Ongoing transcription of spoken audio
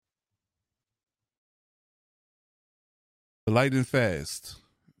The Lightning Fast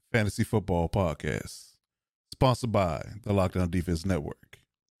Fantasy Football Podcast, sponsored by the Lockdown Defense Network,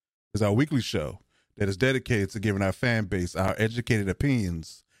 is our weekly show that is dedicated to giving our fan base our educated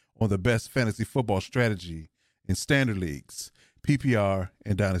opinions on the best fantasy football strategy in standard leagues, PPR,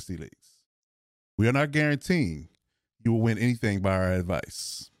 and dynasty leagues. We are not guaranteeing you will win anything by our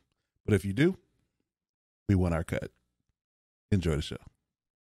advice, but if you do, we want our cut. Enjoy the show.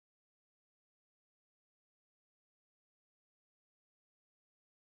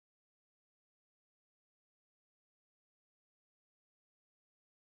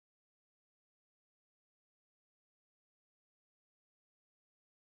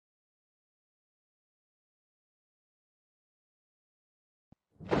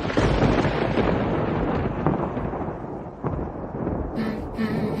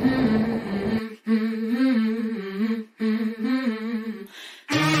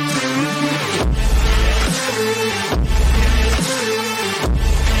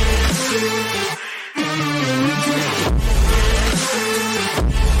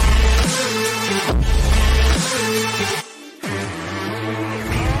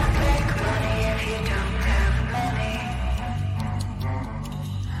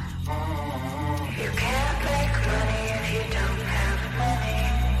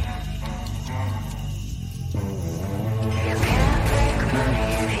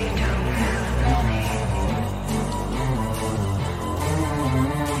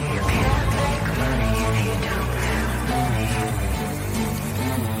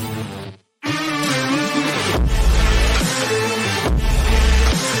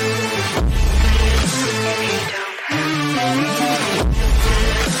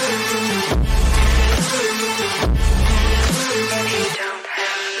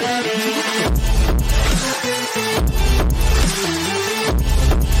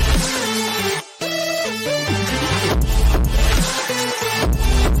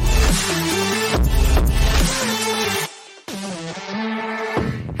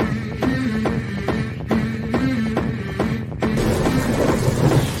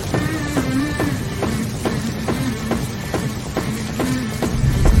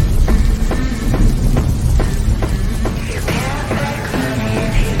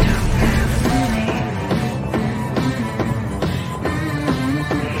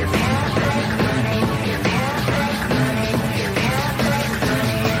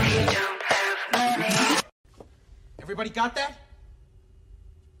 Got that?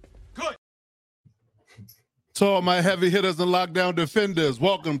 Good. So, all my heavy hitters and lockdown defenders,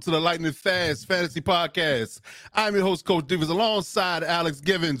 welcome to the Lightning Fast Fantasy Podcast. I'm your host, Coach Divas, alongside Alex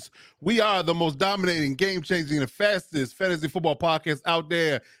Givens. We are the most dominating, game-changing, and fastest fantasy football podcast out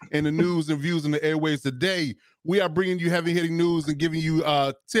there in the news and views in the airways today. We are bringing you heavy-hitting news and giving you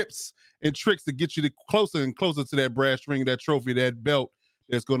tips and tricks to get you closer and closer to that brass ring, that trophy, that belt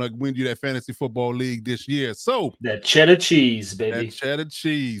that's going to win you that fantasy football league this year. So that cheddar cheese, baby. That cheddar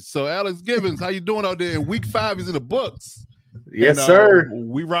cheese. So Alex Givens, how you doing out there? Week 5 is in the books. Yes, sir.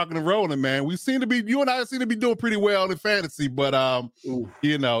 We rocking and rolling, man. You and I seem to be doing pretty well in fantasy, but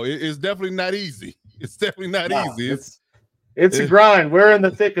it's definitely not easy. It's definitely not easy. It's a grind. We're in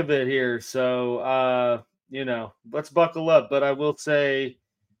the thick of it here. So let's buckle up. But I will say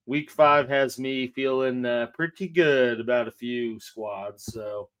Week 5 has me feeling pretty good about a few squads.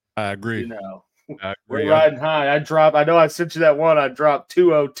 So I agree. We're riding high. I know I sent you that one. I dropped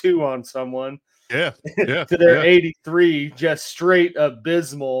 202 on someone. Yeah. To their 83, just straight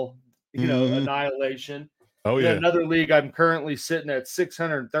abysmal, annihilation. Oh, yeah. In another league, I'm currently sitting at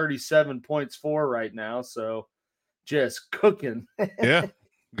 637 points for right now. So just cooking. Yeah,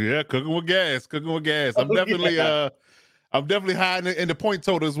 cooking with gas. I'm definitely high in the point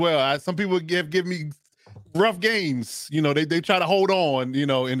total as well. Some people give me rough games. They try to hold on, in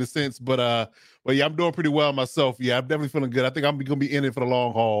a sense. But yeah, I'm doing pretty well myself. Yeah, I'm definitely feeling good. I think I'm going to be in it for the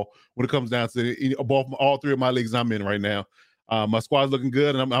long haul when it comes down to all 3 of my leagues I'm in right now. My squad's looking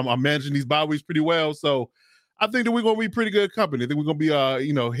good, and I'm managing these bye weeks pretty well. So I think that we're going to be pretty good company. I think we're going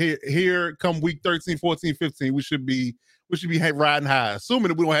to be, here come week 13, 14, 15. We should be riding high, assuming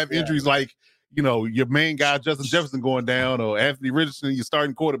that we don't have injuries like your main guy, Justin Jefferson, going down, or Anthony Richardson, your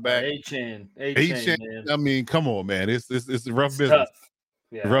starting quarterback. A-Chain, man. I mean, come on, man. It's a rough business. Tough.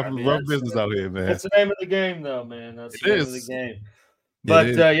 Yeah, rough business out here, man. That's the name of the game, though, man. That's the name of the game.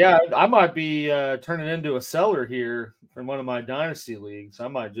 But I might be turning into a seller here in one of my dynasty leagues. I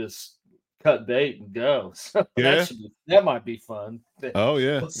might just cut bait and go. So that might be fun. Oh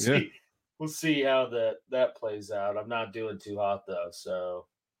yeah, We'll see how that plays out. I'm not doing too hot though, so.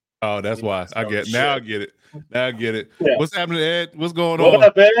 Oh, that's why I get it. Now I get it. Yeah. What's happening, Ed? What's going on? What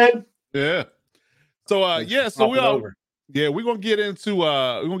up, Ed? Yeah. So so we are. Yeah, we're gonna get into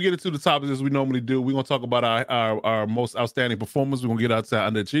the topics as we normally do. We're gonna talk about our most outstanding performers. We're gonna get out to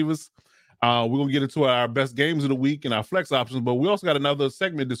our underachievers. We're gonna get into our best games of the week and our flex options. But we also got another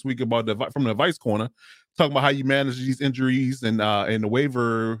segment this week about from the advice corner, talking about how you manage these injuries and in the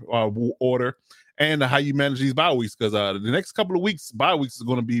waiver order, and how you manage these bye weeks. Because the next couple of weeks, bye weeks is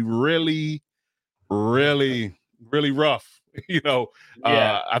going to be really, really, really rough.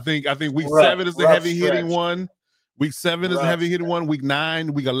 I think week 7 is the heavy hitting one. Week 7 is the heavy hitting one. Week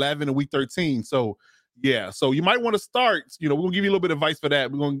 9, week 11, and week 13. So yeah, so you might want to start. We're gonna give you a little bit of advice for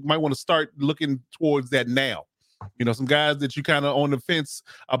that. Might want to start looking towards that now. Some guys that you kind of on the fence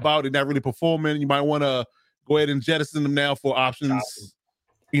about and not really performing. You might want to go ahead and jettison them now for options.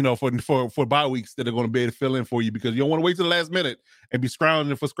 For bye weeks that are going to be able to fill in for you, because you don't want to wait till the last minute and be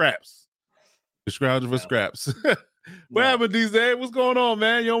scrounging for scraps. What happened, DJ? What's going on,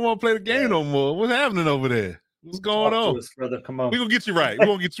 man? You don't want to play the game no more. What's happening over there? What's going on? Brother. Come on. We're gonna get you right.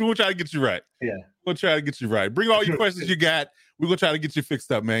 We'll try to get you right. Yeah. We'll try to get you right. Bring all your questions you got. We're gonna try to get you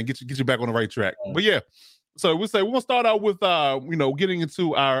fixed up, man. Get you back on the right track. But yeah. So we're gonna start out with getting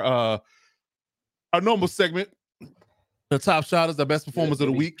into our normal segment. The top shotters, the best performers of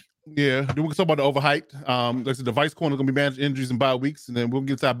the week. Yeah. Then we can talk about the overhyped. Like the Vice Corner is gonna be managing injuries and bye weeks, and then we'll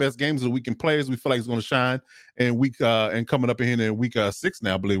get to our best games of the week and players we feel like is gonna shine and coming up in week 6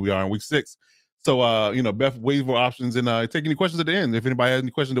 now. I believe we are in week 6. So, best waiver options, and take any questions at the end if anybody has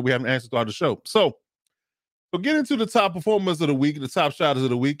any questions that we haven't answered throughout the show. So get into the top performers of the week, the top shotters of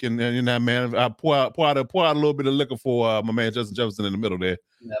the week, and man, I pour out a little bit of liquor for my man Justin Jefferson in the middle there.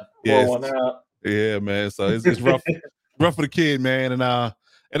 Pour one out. Yeah, man. So it's rough, rough for the kid, man, and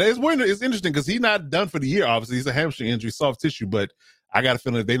it's interesting because he's not done for the year. Obviously, he's a hamstring injury, soft tissue, but I got a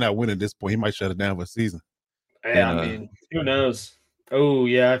feeling if they're not winning at this point, he might shut it down for the season. And, who knows? Oh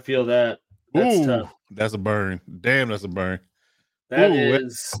yeah, I feel that. That's tough. That's a burn. Damn, that's a burn. Yeah,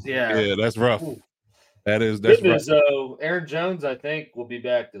 that's rough. Ooh. That's Good rough. news, though, Aaron Jones, I think, will be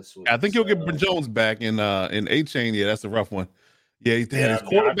back this week. I think you'll get Jones back in A-Chain. Yeah, that's a rough one. Yeah, his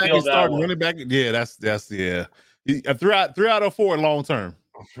quarterback is starting running back. Yeah, that's 3 out of 4 long term.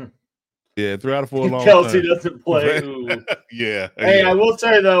 Yeah, 3 out of 4 long Kelsey term. doesn't play. Yeah. Hey, I will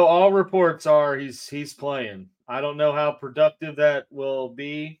say though, all reports are he's playing. I don't know how productive that will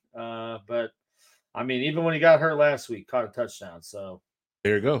be, but I mean, even when he got hurt last week, caught a touchdown. So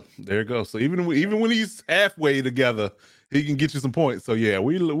there you go. So even when he's halfway together, he can get you some points. So yeah,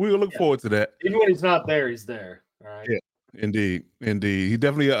 we'll look forward to that. Even when he's not there, he's there. All right. Yeah, indeed. He's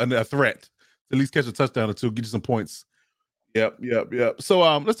definitely a threat to at least catch a touchdown or two, get you some points. Yep. So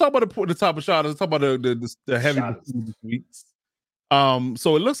let's talk about the top of shots. Let's talk about the heavy weeks.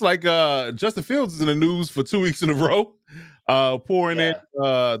 So it looks like Justin Fields is in the news for 2 weeks in a row, pouring in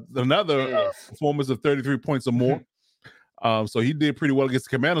another performance of 33 points or more. So he did pretty well against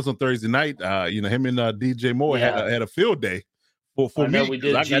the Commanders on Thursday night. Him and DJ Moore had a field day. For I know me, we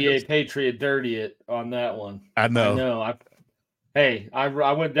did GA Patriot dirty it on that one. I know.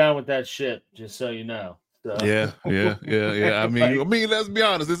 I went down with that shit, just so you know. So. Yeah. I mean, let's be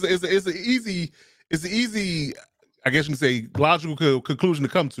honest. It's an easy, I guess you can say, logical conclusion to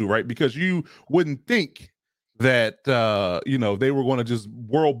come to, right? Because you wouldn't think that they were going to just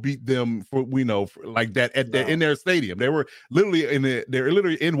world beat them for like that in their stadium. They were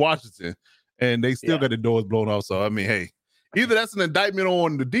literally in Washington, and they still got the doors blown off. So I mean, hey, either that's an indictment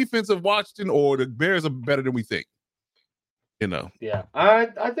on the defense of Washington, or the Bears are better than we think. Yeah,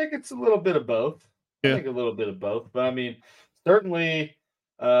 I think it's a little bit of both. I think a little bit of both, but I mean, certainly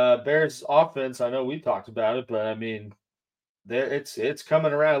Bears offense. I know we talked about it, but I mean, it's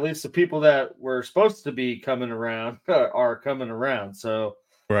coming around. At least the people that were supposed to be coming around are coming around. So,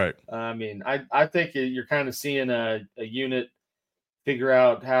 right. I mean, I think you're kind of seeing a unit figure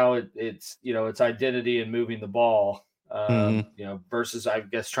out how it's its identity and moving the ball. Versus I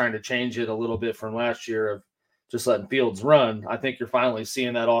guess trying to change it a little bit from last year of just letting Fields run. I think you're finally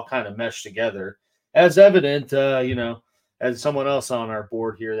seeing that all kind of mesh together. As evident, as someone else on our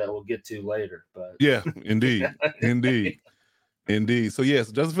board here that we'll get to later. But yeah, indeed. So yes,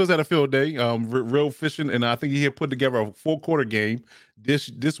 Justin Fields had a field day, real efficient, and I think he had put together a 4-quarter game this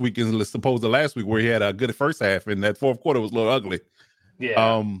week as opposed to last week where he had a good first half, and that fourth quarter was a little ugly.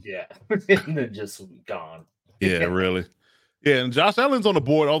 Yeah, and then just gone. Yeah, really. Yeah, and Josh Allen's on the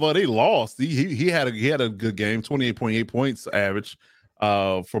board, although they lost. He had a good game, 28.8 points average.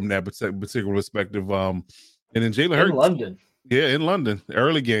 From that particular perspective, and then Jalen Hurts in London. Yeah, in London,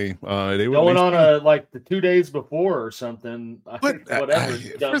 early game. They were going on like the 2 days before or something. Whatever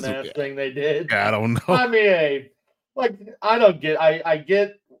dumbass thing they did. I don't know. I mean, I don't get. I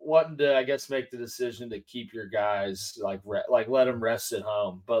get wanting to, I guess, make the decision to keep your guys like let them rest at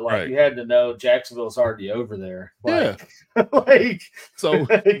home, but like Right. you had to know Jacksonville's already over there. Yeah. Like So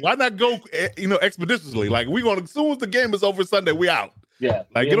why not go, expeditiously? Like we're gonna, as soon as the game is over Sunday, we out. Yeah.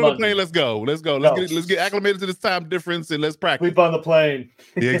 Like get on the plane, let's go. Let's go. Let's get acclimated to this time difference and let's practice. Sleep on the plane.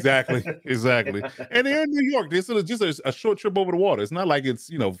 Yeah, exactly. And they're in New York. This is just a short trip over the water. It's not like it's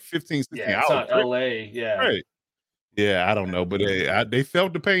 15, 16 hours. It's not LA. Yeah. Right. Yeah, I don't know, but they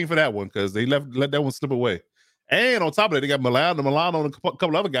felt the pain for that one because they let that one slip away. And on top of that, they got Milano and a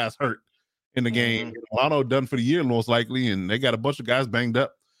couple other guys hurt in the game. Milano done for the year most likely, and they got a bunch of guys banged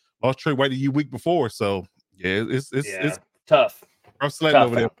up. Lost Trey White the week before, so yeah, it's tough. Rough sledding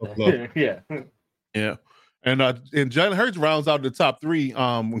over there. Yeah. And Jalen Hurts rounds out the top three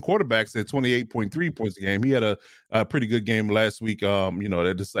when quarterbacks at 28.3 points a game. He had a pretty good game last week.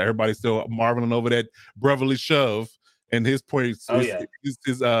 That just everybody's still marveling over that brotherly shove and his points.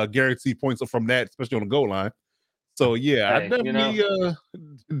 His guaranteed points are from that, especially on the goal line. So yeah, I definitely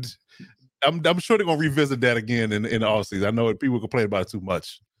I'm sure they're gonna revisit that again in the offseason. I know people complain about it too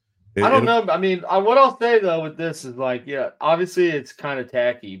much. I don't know. I mean, what I'll say though with this is like, obviously it's kind of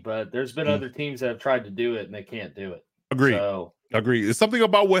tacky, but there's been other teams that have tried to do it and they can't do it. Agree. It's something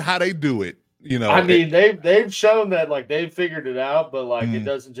about how they do it. I mean, they've shown that like they've figured it out, but like it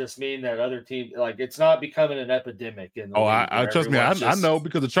doesn't just mean that other teams like it's not becoming an epidemic. I trust me. I know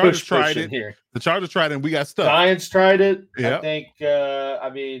because the Chargers tried it. Here. The Chargers tried it and we got stuck. Giants tried it. Yeah. I think.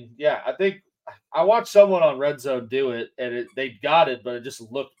 I think. I watched someone on Red Zone do it, and they got it, but it just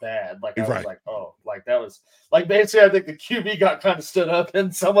looked bad. Like I was like, oh, like that was like basically. I think the QB got kind of stood up,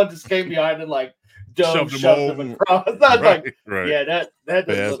 and someone just came behind and like shoved him across. Yeah, that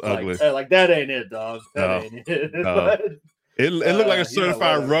doesn't look ugly. Like that ain't it, dog. That ain't it. It looked like a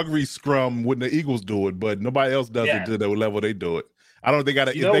certified rugby scrum when the Eagles do it, but nobody else does it to the level they do it. I don't know if they got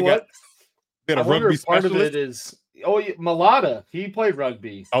a. They got a rugby specialist. Part of it is. Malata, he played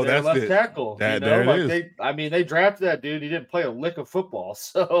rugby. Oh, that's left tackle. There it is. They drafted that dude. He didn't play a lick of football.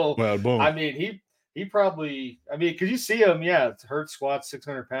 So, boom. I mean, he probably. I mean, because you see him, it's hurt squat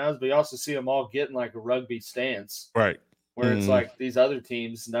 600 pounds, but you also see them all getting like a rugby stance, right? Where it's like these other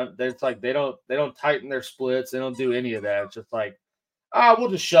teams, it's like they don't tighten their splits. They don't do any of that. It's just like, we'll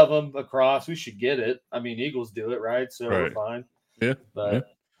just shove them across. We should get it. I mean, Eagles do it, right? So we're fine. Yeah, but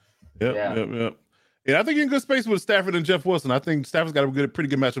yeah, I think you're in good space with Stafford and Jeff Wilson. I think Stafford's got a pretty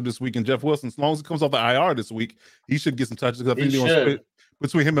good matchup this week, and Jeff Wilson, as long as he comes off the IR this week, he should get some touches. I think they're going to split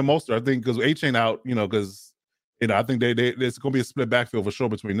between him and Mostert. I think because H ain't out, because I think there's going to be a split backfield for sure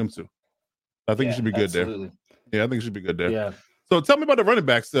between them two. I think it should be good there. Yeah, I think it should be good there. Yeah. So tell me about the running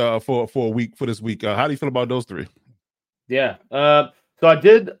backs for this week. How do you feel about those three? Yeah. So I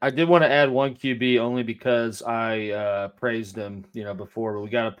did want to add one QB only because I praised him, before, but we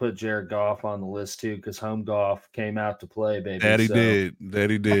got to put Jared Goff on the list too because home golf came out to play, baby. That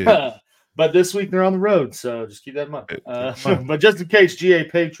he did. But this week they're on the road, so just keep that in mind. But just in case GA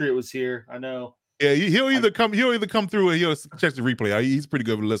Patriot was here, I know. Yeah, he'll either come through or he'll check the replay. He's pretty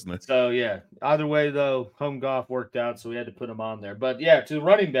good with listening. So yeah, either way though, home golf worked out, so we had to put him on there. But yeah, to the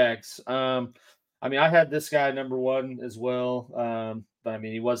running backs, I mean, I had this guy number one as well. But I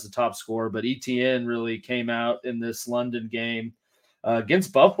mean, he was the top scorer. But ETN really came out in this London game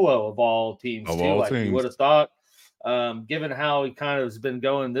against Buffalo of all teams. You would have thought, given how he kind of has been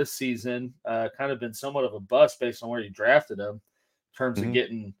going this season, kind of been somewhat of a bust based on where you drafted him in terms of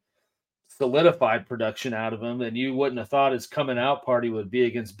getting solidified production out of him. And you wouldn't have thought his coming out party would be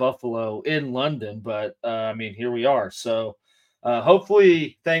against Buffalo in London. But I mean, here we are. So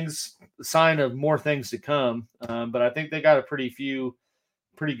hopefully sign of more things to come. But I think they got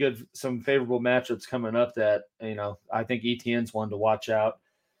some favorable matchups coming up that, I think ETN's one to watch out.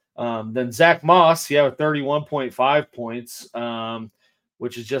 Then Zach Moss, with 31.5 points,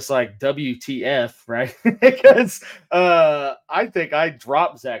 which is just like WTF, right? Because I think I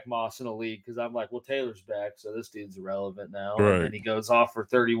dropped Zach Moss in a league because I'm like, well, Taylor's back, so this dude's irrelevant now. Right. And then he goes off for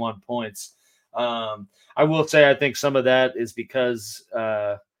 31 points. I will say I think some of that is because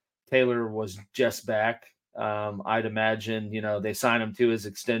Taylor was just back. I'd imagine, they signed him to his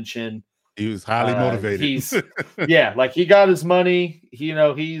extension. He was highly motivated. He got his money.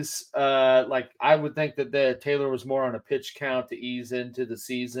 He's I would think that Taylor was more on a pitch count to ease into the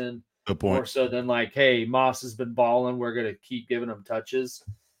season. Good point. More so than like, hey, Moss has been balling. We're going to keep giving him touches.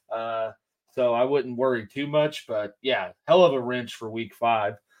 So I wouldn't worry too much. But yeah, hell of a wrench for week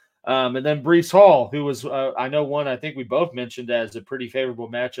 5. And then Breece Hall, who was, I know one I think we both mentioned as a pretty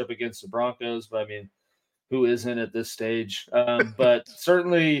favorable matchup against the Broncos. But I mean, who isn't at this stage? But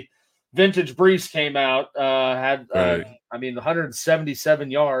certainly Vintage Brees came out, had Right.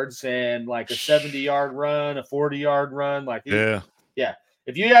 177 yards and like a 70-yard run, a 40-yard run. Like, Yeah.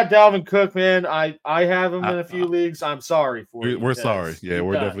 If you had Dalvin Cook, man, I have him in a few leagues. I'm sorry for you. We're sorry. Yeah,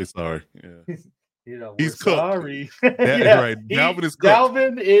 we're definitely sorry. Yeah. He's we're cooked. sorry. Right. Dalvin is cooked.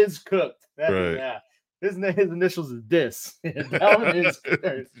 Dalvin is cooked. Right. Yeah. His initials is Dis. Dalvin is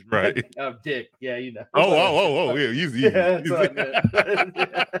right. Dick. Yeah, you know. Oh, yeah. Easy. Yeah, that's what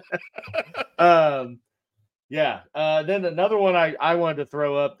I meant. Then another one I wanted to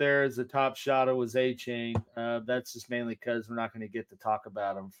throw up there as a top shot was A-Chain. That's just mainly because we're not going to get to talk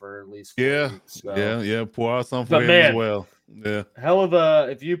about him for at least 4 weeks. So. Yeah. Pour out some for him as well. Yeah. Hell of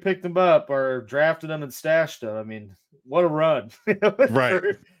if you picked him up or drafted him and stashed him, I mean, what a run. Right.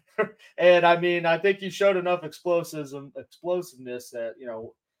 And I think he showed enough explosiveness that,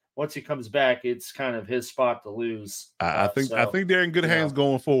 once he comes back, it's kind of his spot to lose. I think they're in good hands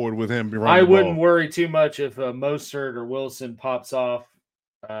going forward with him. I wouldn't worry too much if Mostert or Wilson pops off,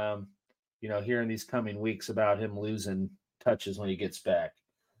 here in these coming weeks about him losing touches when he gets back.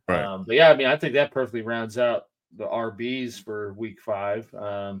 Right. But yeah, I think that perfectly rounds out the RBs for week 5.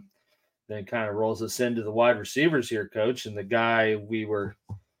 Then kind of rolls us into the wide receivers here, Coach, and the guy we were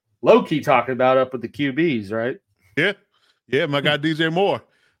low-key talking about up with the QBs, right? Yeah, my guy DJ Moore.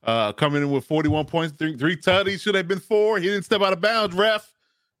 Coming in with 41 points, three tutties, should have been 4. He didn't step out of bounds, ref.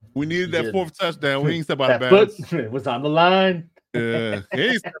 We needed that 4th touchdown. We didn't step out of bounds. Foot was on the line. Yeah,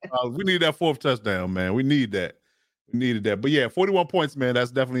 we need that 4th touchdown, man. We needed that. But yeah, 41 points, man.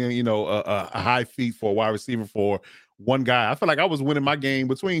 That's definitely a high feat for a wide receiver for one guy. I feel like I was winning my game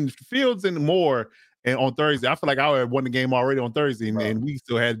between Fields and Moore, and on Thursday. I feel like I had won the game already on Thursday, and we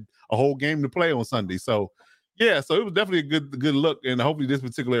still had a whole game to play on Sunday. So. Yeah, so it was definitely a good look, and hopefully this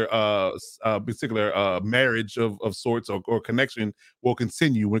particular marriage of sorts or connection will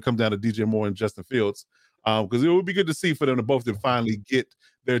continue when it comes down to DJ Moore and Justin Fields, because it would be good to see for them to both to finally get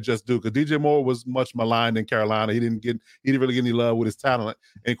their just due. Because DJ Moore was much maligned in Carolina, he didn't really get any love with his talent,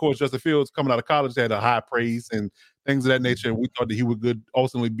 and of course Justin Fields coming out of college had a high praise and things of that nature. And we thought that he would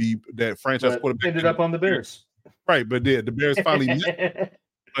ultimately be that franchise quarterback. Ended up on the Bears, right? But the Bears finally.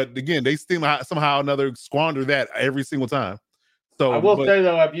 But again, they somehow or another squander that every single time. So I will say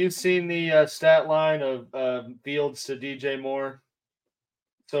though, have you seen the stat line of Fields to DJ Moore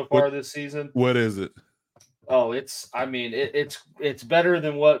so far this season? What is it? Oh, it's better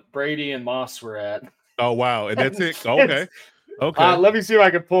than what Brady and Moss were at. Oh wow, and that's it. Okay. Let me see if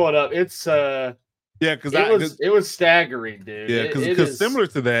I can pull it up. It's because it was staggering, dude. Yeah, because similar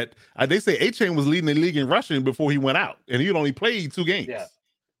to that, they say A-Chain was leading the league in rushing before he went out, and he only played 2 games. Yeah.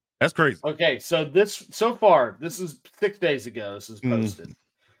 That's crazy. Okay, so this is 6 days ago. This is posted.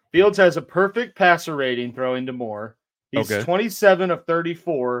 Fields has a perfect passer rating throwing to Moore. He's 27 of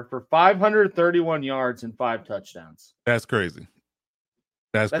 34 for 531 yards and 5 touchdowns. That's crazy.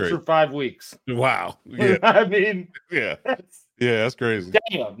 That's crazy. For 5 weeks. Wow. Yeah. Yeah. That's crazy.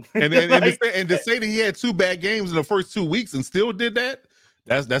 Damn. And to say that he had 2 bad games in the first 2 weeks and still did that,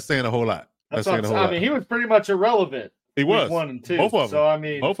 that's saying a whole lot. That's saying a whole lot. He was pretty much irrelevant. He was 1 and 2. Both of them.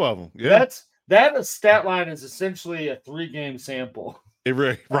 So both of them. Yeah. That stat line is essentially a 3-game sample.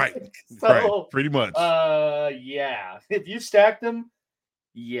 Right. So, right. Pretty much. Yeah. If you stacked them,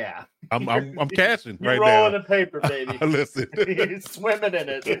 yeah. I'm cashing right now. You're rolling a paper, baby. Listen. He's swimming in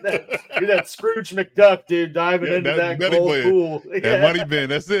it. You're that Scrooge McDuck, dude, diving into that gold pool. That money bin.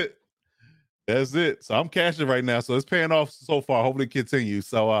 That's it. So I'm cashing right now. So it's paying off so far. Hopefully it continues.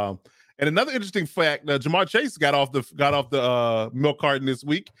 So and another interesting fact, Jamar Chase got off the milk carton this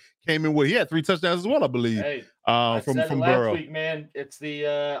week. Came in he had 3 touchdowns as well, I believe. Hey, from last Burrow. week, man. It's the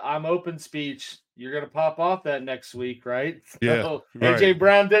I'm open speech. You're gonna pop off that next week, right? Yeah. So, right. AJ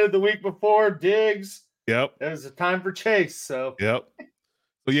Brown did it the week before. Diggs. Yep. It was a time for Chase. So. Yep.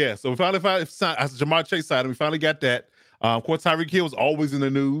 So yeah. So we finally Jamar Chase side, and we finally got that. Of course, Tyreek Hill is always in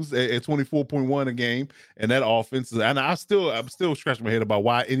the news at 24.1 a game, and that offense. And I'm still scratching my head about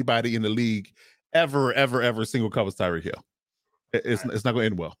why anybody in the league ever single covers Tyreek Hill. It's not going to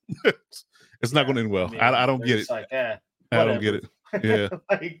end well. It's not going to end well. I don't get it. Like, I don't get it. Yeah.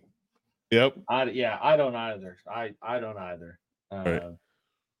 Yep. I don't either. I don't either. Right.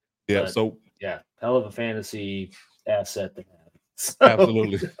 Yeah. So hell of a fantasy asset to have. So,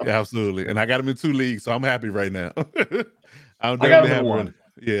 Absolutely. And I got him in 2 leagues, so I'm happy right now. I got him in 1.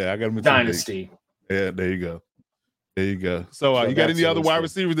 Yeah, I got him in 2 Dynasty. Leagues. Yeah, there you go. So you got any other wide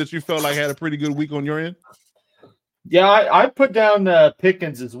receivers that you felt like had a pretty good week on your end? Yeah, I put down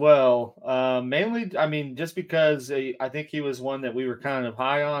Pickens as well. Mainly, just because I think he was one that we were kind of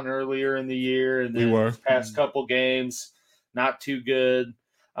high on earlier in the year, and then past couple games, not too good.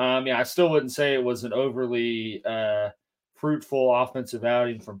 Yeah, I still wouldn't say it was an overly fruitful offensive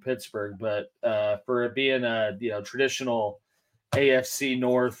outing from Pittsburgh, but for it being a traditional AFC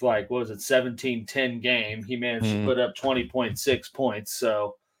North, like what was it, 17-10 game, he managed to put up 20.6 points.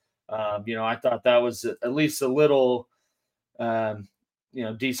 So, I thought that was at least a little,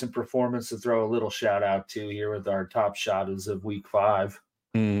 decent performance to throw a little shout out to here with our top shotters of Week 5.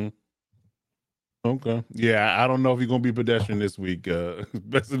 Mm-hmm. Okay. Yeah, I don't know if he's gonna be pedestrian this week,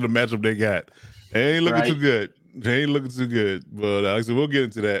 especially the matchup they got. They ain't looking too good. They ain't looking too good. But like I said, we'll get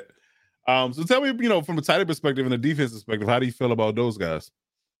into that. So tell me, from a tight end perspective and a defense perspective, how do you feel about those guys?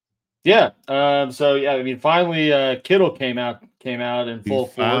 Yeah. Finally, Kittle came out in full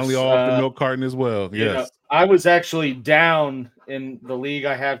force. Finally off the milk carton as well. Yes. I was actually down in the league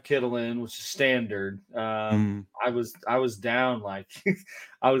I have Kittle in, which is standard. I was down like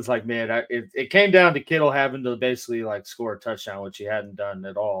I was like, man, it came down to Kittle having to basically like score a touchdown, which he hadn't done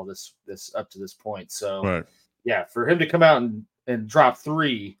at all this up to this point. So yeah, for him to come out and drop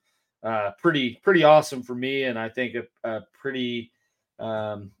 3, pretty awesome for me, and I think a pretty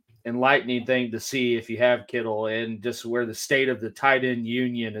enlightening thing to see if you have Kittle and just where the state of the tight end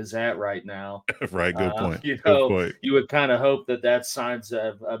union is at right now. Right. Good point. Good point. You would kind of hope that signs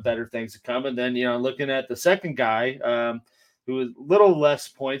of better things to come. And then, looking at the second guy, who was a little less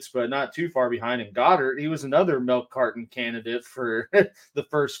points, but not too far behind him, Goddard, he was another milk carton candidate for the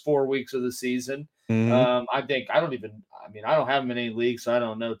first 4 weeks of the season. I don't have him in any league, so I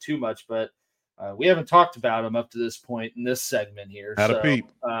don't know too much, but we haven't talked about him up to this point in this segment here. I think,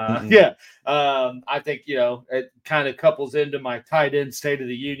 it kind of couples into my tight end State of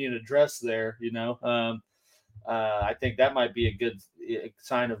the Union address there, I think that might be a good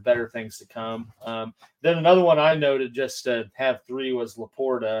sign of better things to come. Then another one I noted just to have 3 was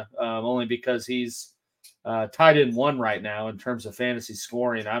Laporta, only because he's tight end 1 right now in terms of fantasy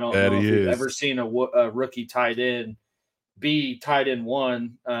scoring. I don't know if you've ever seen a rookie tight end be tight end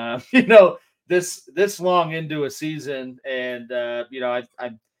 1. This long into a season, and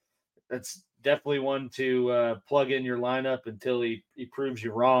that's definitely one to plug in your lineup until he proves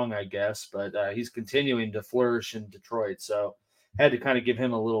you wrong, I guess. But he's continuing to flourish in Detroit, so had to kind of give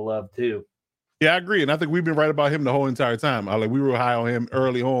him a little love too. Yeah, I agree, and I think we've been right about him the whole entire time. We were high on him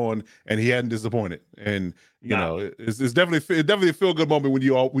early on, and he hadn't disappointed. And it's definitely a feel good moment when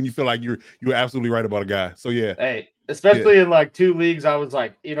you feel like you're absolutely right about a guy. So yeah, hey. Especially in like 2 leagues, I was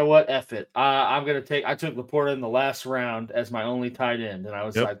like, you know what, F it. I took Laporta in the last round as my only tight end, and I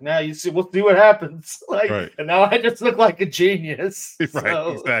was like, nah, we'll see what happens. And now I just look like a genius.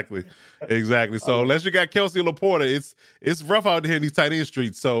 Right, exactly. So unless you got Kelsey Laporta, it's rough out here in these tight end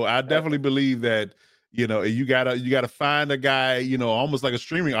streets. So I definitely believe that you gotta find a guy, almost like a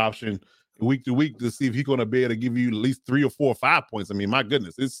streaming option week to week to see if he's gonna be able to give you at least 3 or 4 or 5 points. I mean, my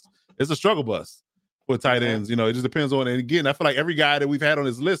goodness, it's a struggle bus for tight ends. It just depends on. And again, I feel like every guy that we've had on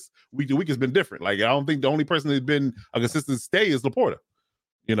this list week to week has been different. Like I don't think the only person that's been a consistent stay is Laporta.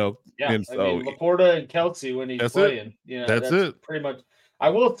 And so Laporta and Kelsey when he's playing. That's it. Pretty much. I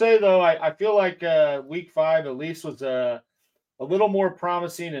will say though, I feel like week 5 at least was a little more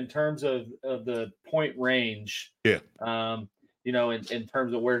promising in terms of the point range. Yeah. In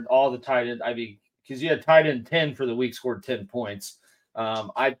terms of where all the tight end. I mean, because you had tight end 10 for the week scored 10 points.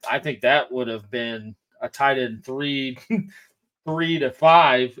 I think that would have been a tight end 3 to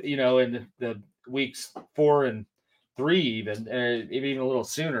 5, in the weeks 4 and 3, even a little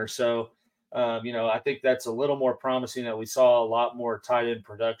sooner. So, I think that's a little more promising that we saw a lot more tight end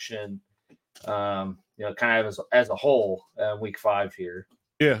production, kind of as a whole, week 5 here.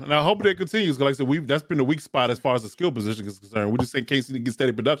 Yeah, and I hope that continues. Because like I said, that's been a weak spot as far as the skill position is concerned. We just think Casey can get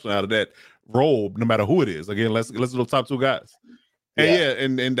steady production out of that role, no matter who it is. Again, let's do the top 2 guys.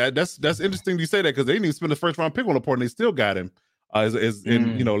 And and that's interesting you say that because they didn't even spend the first round pick on Laporta and they still got him.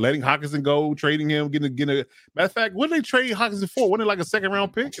 Letting Hockenson go, trading him, getting a matter of fact, what did they trade Hockenson for? Wasn't it like a second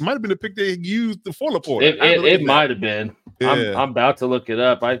round pick? It might have been the pick they used for Laporta. It might have been. Yeah. I'm about to look it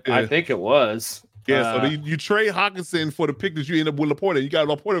up. I think it was. Yeah, so you trade Hockenson for the pick that you end up with Laporta. You got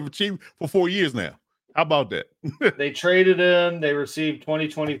Laporta for cheap for 4 years now. How about that? They traded him. They received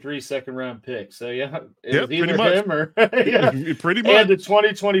 2023 second round pick. So yeah, it was either him or pretty much, and the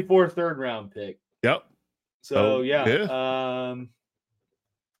 2024 third round pick. Yep. So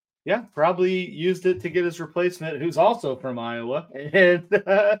probably used it to get his replacement, who's also from Iowa. And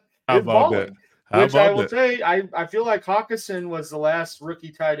how about that? Which I will say, I feel like Hockenson was the last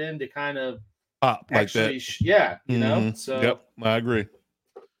rookie tight end to kind of pop like that. So yep, I agree.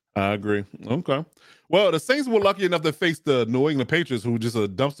 Okay. Well, the Saints were lucky enough to face the New England Patriots, who just a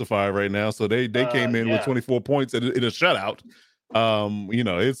dumpster fire right now. So they came in with 24 points in a shutout. You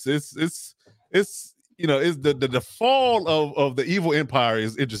know, it's you know, it's the fall of the evil empire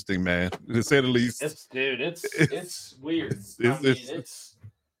is interesting, man, to say the least. It's weird.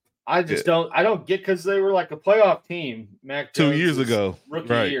 I just yeah. don't get, because they were like a playoff team, Mac Jones 2 years ago, rookie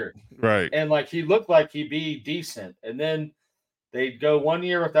right, year. right. And like he looked like he'd be decent. And then they'd go 1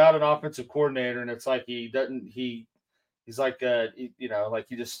 year without an offensive coordinator, and it's like he's like you know, like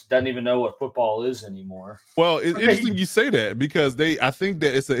he just doesn't even know what football is anymore. Well, it's interesting you say that, because I think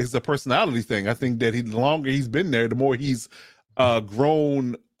that it's a personality thing. I think that the longer he's been there, the more he's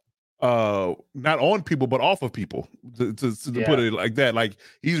grown, not on people but off of people, to put it like that. Like,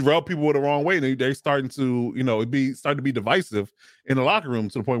 he's rubbed people the wrong way, and they're starting to, you know, starting to be divisive in the locker room,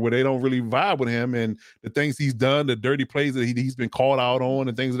 to the point where they don't really vibe with him, and the things he's done, the dirty plays that he's been called out on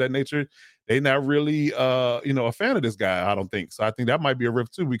and things of that nature, they're not really you know, a fan of this guy, I don't think. So I think that might be a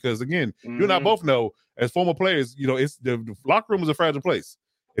rift too, because again, you and I both know, as former players, you know, it's the locker room is a fragile place.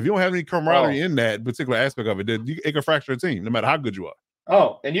 If you don't have any camaraderie in that particular aspect of it, then it can fracture a team, no matter how good you are.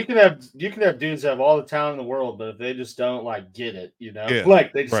 Oh, and you can have dudes that have all the talent in the world, but if they just don't like get it, you know,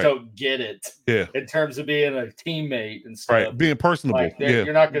 like they just don't get it, in terms of being a teammate and stuff, right? Being personable, like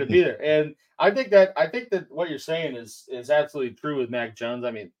you're not going to be there. And I think that what you're saying is absolutely true with Mac Jones.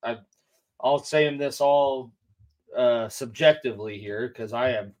 I mean, I'll say him this all subjectively here, because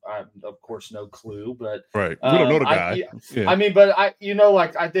I'm of course no clue, but right, we don't know the guy. I mean, but I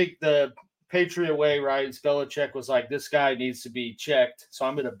think the Patriot way, right? Belichick was like, this guy needs to be checked, so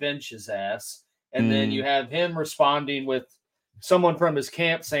I'm going to bench his ass. And then you have him responding with someone from his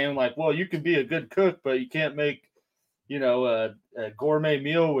camp saying like, well, you can be a good cook, but you can't make, you know, a gourmet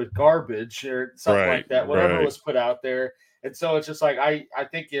meal with garbage or something like that, whatever was put out there. And so it's just like, I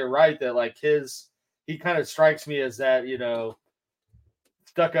think you're right that like he kind of strikes me as that, you know,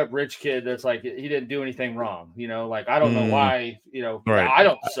 stuck up rich kid that's like, he didn't do anything wrong, you know, like I don't know why, you know, I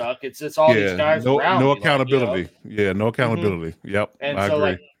don't suck. It's all these guys around. No me, accountability. Like, you know? Yeah, no accountability. Yep. And I so agree.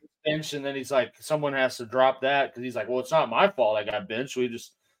 like bench, and then he's like, someone has to drop that, because he's like, well, it's not my fault I got benched.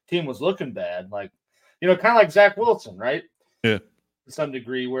 Team was looking bad. Like, you know, kind of like Zach Wilson, right? Yeah. To some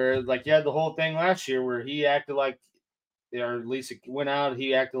degree, where like you had the whole thing last year where he acted like, or at least it went out,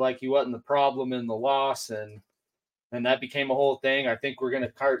 he acted like he wasn't the problem in the loss, and that became a whole thing. I think we're going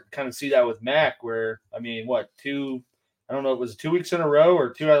to kind of see that with Mac, where, I mean, I don't know, it was 2 weeks in a row or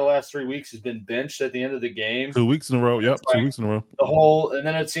 2 out of the last 3 weeks has been benched at the end of the game. 2 weeks in a row. Yep. Like 2 weeks in a row. And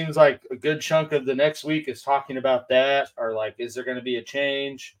then it seems like a good chunk of the next week is talking about that, or like, is there going to be a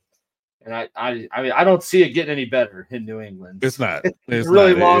change? And I mean, I don't see it getting any better in New England. It's not. It's a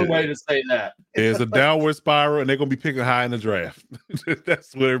really long way to say that. It's a downward spiral, and they're going to be picking high in the draft.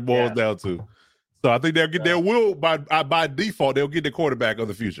 That's what it boils down to. So I think they'll get their will by default. They'll get the quarterback of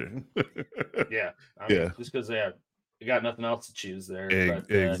the future. Just because they got nothing else to choose there.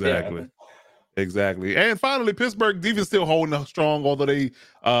 Exactly. Exactly. And finally, Pittsburgh defense still holding strong, although they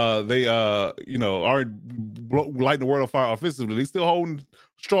you know, aren't lighting the world on fire offensively. They still holding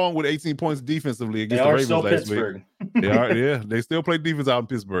strong with 18 points defensively against the Ravens last week. They are, they still play defense out in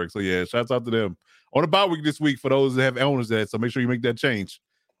Pittsburgh. So yeah, shouts out to them. On a bye week this week for those that have owners that, so make sure you make that change.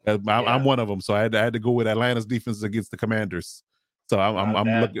 I'm one of them, so I had to go with Atlanta's defense against the Commanders. So I'm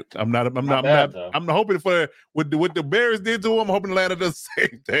hoping for what the Bears did to them. I'm hoping Atlanta does the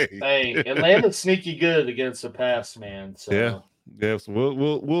same thing. Hey, Atlanta's sneaky good against the pass, man. So yeah. So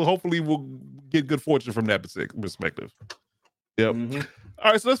we'll hopefully get good fortune from that perspective. Yep.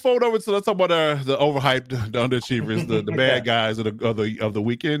 All right, so let's fold over. So let's talk about the overhyped, the underachievers, the bad guys of the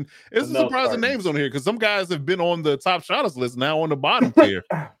weekend. There's some surprising names on here, because some guys have been on the top shotters list, now on the bottom tier.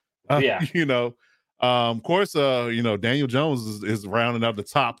 You know, of course, you know, Daniel Jones is rounding out the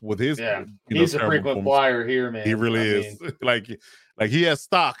top with his. He's a frequent flyer here, man. He really is. Like he has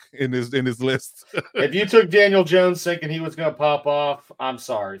stock in this list. If you took Daniel Jones thinking he was going to pop off, I'm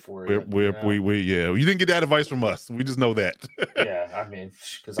sorry for you. You didn't get that advice from us. We just know that. I mean,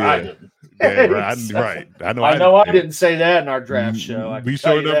 because I didn't. Right. I know I didn't say that in our draft show. We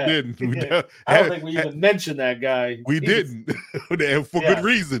sure enough didn't. I don't think we even mentioned that guy. We didn't, for good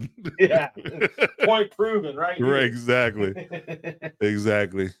reason. Point proven, right? Right, exactly.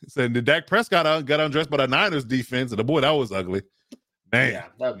 So the Dak Prescott got undressed by the Niners defense, and the boy, that was ugly. Man. Yeah,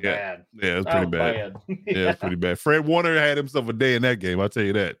 that was bad. Yeah, it was pretty bad. Yeah, it was pretty bad. Fred Warner had himself a day in that game. I'll tell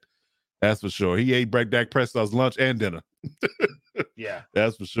you that. That's for sure. He ate Dak Prescott's lunch and dinner. Yeah,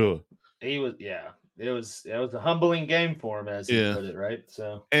 that's for sure. He was. Yeah, it was a humbling game for him, as he put it. Right.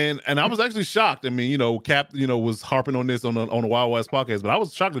 So and I was actually shocked. I mean, you know, Cap, you know, was harping on this on the Wild West podcast, but I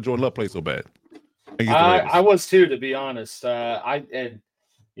was shocked that Jordan Love played so bad. I was too, to be honest. I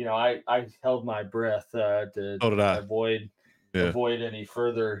held my breath to avoid avoid any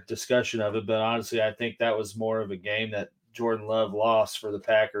further discussion of it. But honestly, I think that was more of a game that Jordan Love lost for the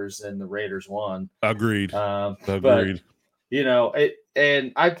Packers than the Raiders won. Agreed. But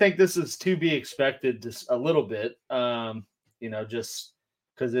and I think this is to be expected just a little bit. Just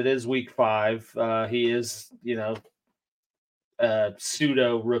because it is week 5. He is, a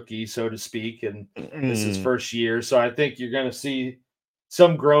pseudo rookie, so to speak, and this is his first year. So I think you're going to see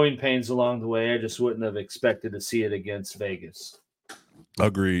some growing pains along the way. I just wouldn't have expected to see it against Vegas.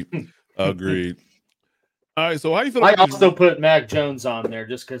 Agreed. All right, so how you feel? I also put Mac Jones on there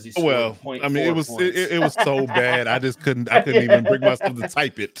just because he's I mean, it was so bad. I couldn't even bring myself to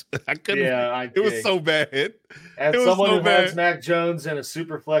type it. I couldn't. Yeah, it was so bad. As someone who has Mac Jones in a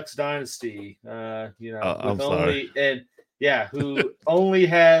Superflex dynasty, who only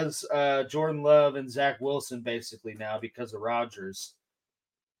has Jordan Love and Zach Wilson basically now because of Rodgers.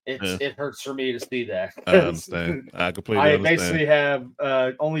 It hurts for me to see that. I understand. I completely understand. I basically have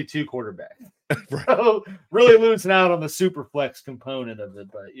only 2 quarterbacks. Right. So really losing out on the super flex component of it,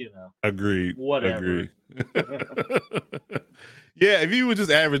 but agreed. Whatever. Yeah, if he would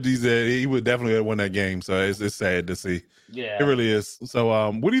just average these, he would definitely have won that game. So it's sad to see. Yeah, it really is.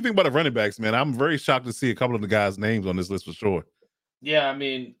 So, what do you think about the running backs, man? I'm very shocked to see a couple of the guys' names on this list for sure. Yeah, I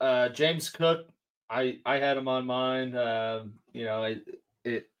mean, James Cook, I had him on mine.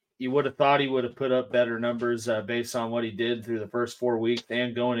 You would have thought he would have put up better numbers based on what he did through the first 4 weeks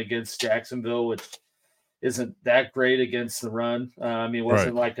and going against Jacksonville, which isn't that great against the run. It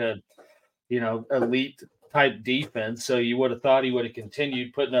wasn't like a, elite type defense. So you would have thought he would have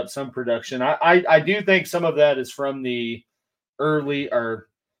continued putting up some production. I do think some of that is from the early or,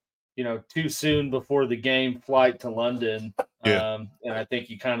 too soon before the game flight to London. And I think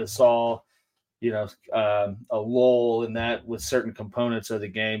you kind of saw a lull in that with certain components of the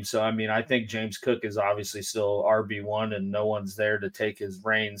game. So, I think James Cook is obviously still RB1 and no one's there to take his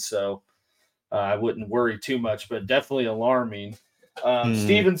reins. So I wouldn't worry too much, but definitely alarming.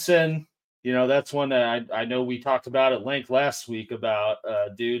 Stevenson, that's one that I know we talked about at length last week about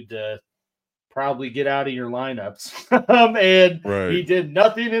dude to probably get out of your lineups. He did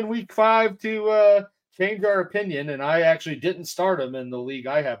nothing in week 5 to change our opinion. And I actually didn't start him in the league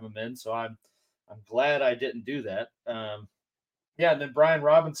I have him in. So I'm glad I didn't do that. And then Brian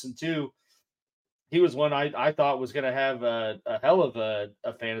Robinson too. He was one I thought was going to have a hell of a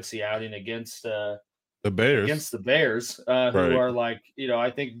fantasy outing against the Bears. Against the Bears, who are I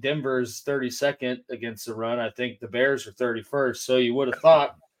think Denver's 32nd against the run. I think the Bears are 31st. So you would have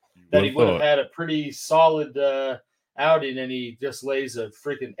thought that he would have had a pretty solid outing, and he just lays a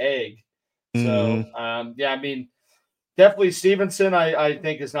freaking egg. So definitely Stevenson, I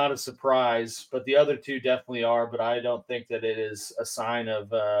think, is not a surprise, but the other 2 definitely are. But I don't think that it is a sign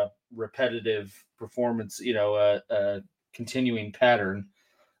of repetitive performance, a continuing pattern.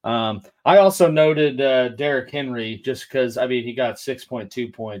 I also noted Derrick Henry just because, he got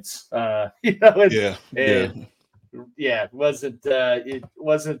 6.2 points. It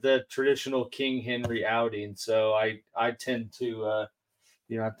wasn't the traditional King Henry outing. So I tend to,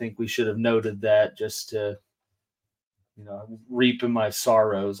 I think we should have noted that just to, reaping my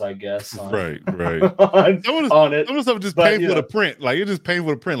sorrows, I guess. Right. on it. Some of the stuff just painful to print. Like, it's just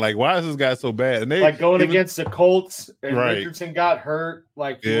painful to print. Like, why is this guy so bad? And they going against the Colts and Richardson got hurt.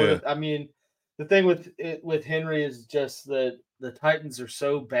 The thing with Henry is just that the Titans are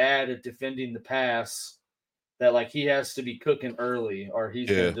so bad at defending the pass that he has to be cooking early, or he's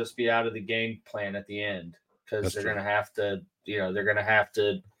going to just be out of the game plan at the end because they're going to have to, they're going to have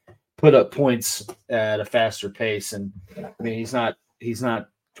to put up points at a faster pace. And he's not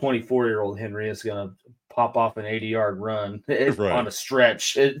 24-year-old Henry is going to pop off an 80-yard run on a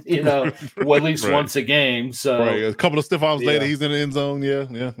stretch, at least once a game. So a couple of stiff arms later, he's in the end zone.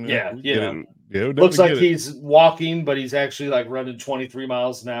 Looks like he's walking, but he's actually running 23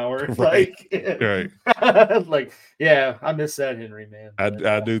 miles an hour. Right. I miss that Henry, man.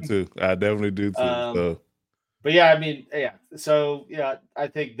 I do too. I definitely do too. But So I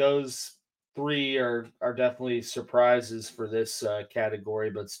think those 3 are definitely surprises for this category.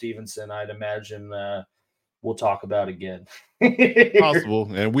 But Stevenson, I'd imagine we'll talk about again.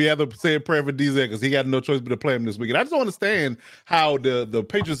 Possible, and we have to say a prayer for DZ because he got no choice but to play him this weekend. I just don't understand how the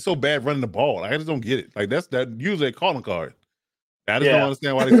Patriots are so bad running the ball. I just don't get it. That's usually a calling card. I just don't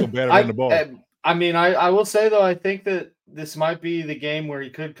understand why they're so bad at running the ball. I will say though, I think that this might be the game where he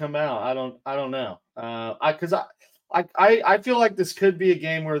could come out. I don't know. I feel like this could be a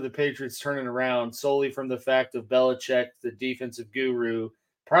game where the Patriots turn it around solely from the fact of Belichick, the defensive guru,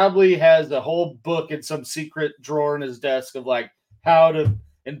 probably has a whole book in some secret drawer in his desk of how to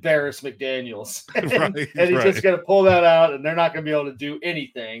embarrass McDaniels. Right, and he's right. just going to pull that out, and they're not going to be able to do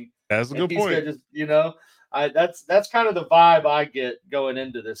anything. That's a good He's point. gonna just, that's kind of the vibe I get going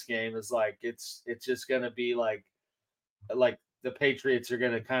into this game. Is like it's just going to be like the Patriots are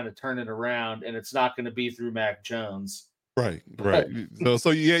going to kind of turn it around, and it's not going to be through Mac Jones. Right.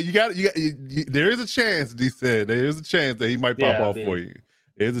 So yeah, you got there is a chance. D said there is a chance that he might pop off for you.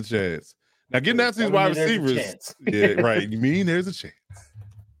 There's a chance. Now getting down to these wide receivers, yeah, right. You mean there's a chance.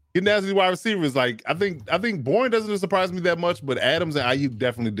 Getting down to these wide receivers, like I think Bourne doesn't surprise me that much, but Adams and Ayuk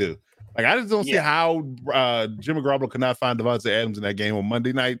definitely do. Like I just don't see how Jimmy Garoppolo could not find Devontae Adams in that game on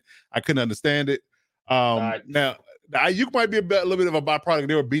Monday night. I couldn't understand it. Now Ayuk might be a little bit of a byproduct.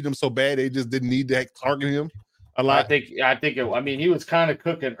 They were beating him so bad they just didn't need to target him a lot. I mean, he was kind of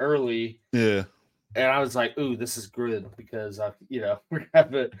cooking early. Yeah. And I was like, ooh, this is good because we're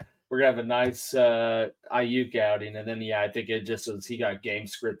gonna have a nice Ayuk outing. And then I think it just was he got game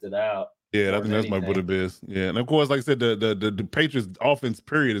scripted out. Yeah, I think that's my what it is. Yeah. And of course, like I said, the Patriots offense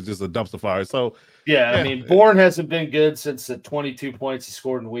period is just a dumpster fire. So I mean, Bourne hasn't been good since the 22 points he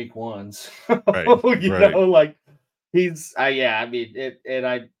scored in week 1. So, right. like he's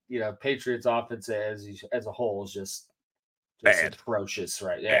Patriots offense as a whole is just bad, atrocious,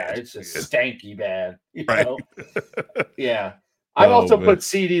 right? Yeah, it's just stanky bad. You right. know? Yeah. I've also put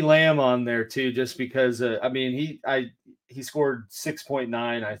CeeDee Lamb on there too, just because he scored 6.9,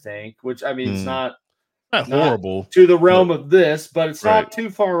 I think, which I mean it's not horrible to the realm of this, but it's not too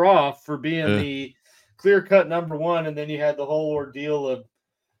far off for being the clear-cut number one. And then you had the whole ordeal of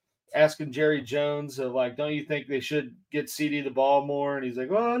asking Jerry Jones of like, don't you think they should get CeeDee the ball more? And he's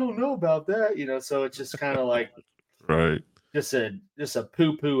like, well, I don't know about that, so it's just kind of like right. Just a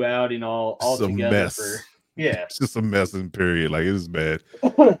poo-poo outing all together. Mess. It's just a mess in period. Like it is bad.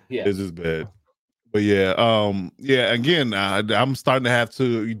 It's just bad. But again, I'm starting to have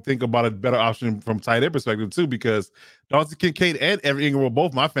to think about a better option from tight end perspective too, because Dawson Kincaid and Evan Ingram were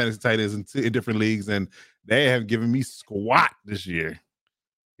both my fantasy tight ends in different leagues, and they have given me squat this year.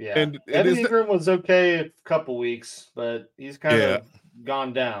 Yeah, and Evan Ingram was okay a couple weeks, but he's kind of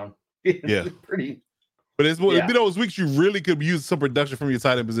gone down. Pretty. But it's been those weeks you really could use some production from your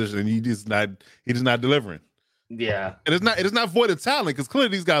tight end position, and he's just not delivering. Yeah, and it is not void of talent, because clearly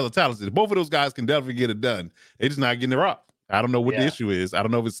these guys are talented. Both of those guys can definitely get it done. They just not getting it right. I don't know what the issue is. I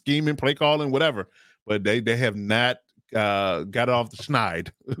don't know if it's scheming, play calling, whatever. But they have not got it off the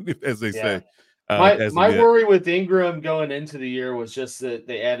schneid, as they say. My worry with Ingram going into the year was just that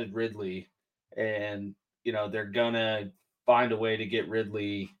they added Ridley, and they're gonna find a way to get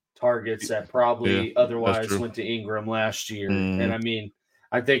Ridley targets that probably otherwise went to Ingram last year. And I mean,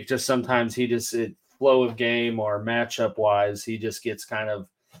 I think just sometimes flow of game or matchup wise, he just gets kind of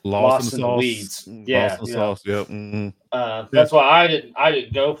lost in the weeds. Yeah. That's why I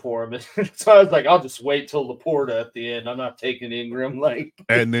didn't go for him. So I was like, I'll just wait till Laporta at the end. I'm not taking Ingram.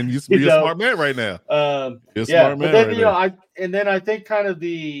 And then you're a smart man right now. You're a smart man. But then I think kind of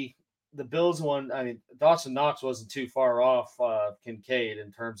the Bills one, I mean, Dawson Knox wasn't too far off Kincaid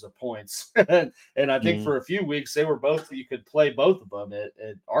in terms of points. and I think for a few weeks they were both, you could play both of them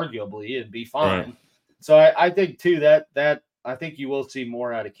at arguably and be fine. Right. So I think too that I think you will see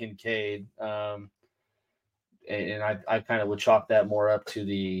more out of Kincaid. And I kind of would chalk that more up to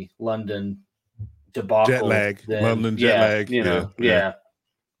the London debacle. Jet lag. Yeah.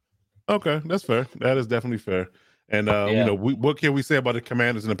 Okay, that's fair. That is definitely fair. And what can we say about the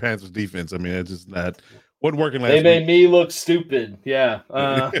Commanders and the Panthers defense? I mean, it's just wasn't working last week. They made me look stupid. Yeah.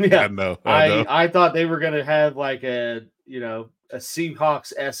 I know. I thought they were gonna have like a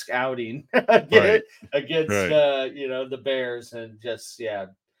Seahawks-esque outing against the Bears, and just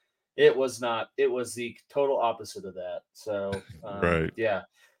it was not. It was the total opposite of that. So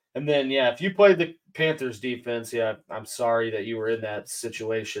And then if you played the Panthers defense, I'm sorry that you were in that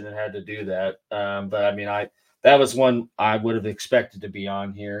situation and had to do that. But I mean, that was one I would have expected to be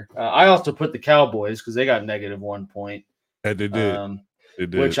on here. I also put the Cowboys because they got -1 point. And they did. They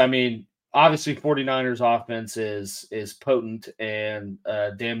did. Which, I mean, obviously 49ers offense is potent and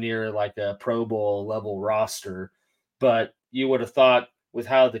damn near like a Pro Bowl level roster. But you would have thought with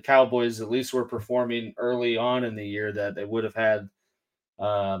how the Cowboys at least were performing early on in the year that they would have had,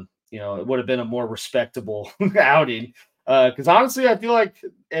 it would have been a more respectable outing. Because honestly, I feel like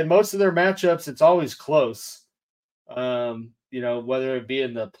in most of their matchups, it's always close. Whether it be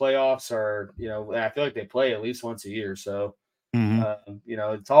in the playoffs or, I feel like they play at least once a year. So,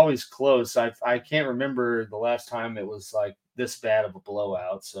 it's always close. I can't remember the last time it was like this bad of a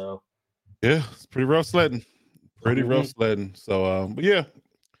blowout. So, yeah, it's pretty rough sledding. Rough sledding. So,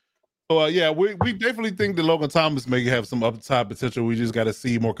 So yeah, we definitely think that Logan Thomas may have some upside potential. We just got to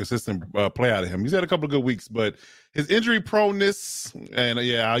see more consistent play out of him. He's had a couple of good weeks, but his injury proneness, and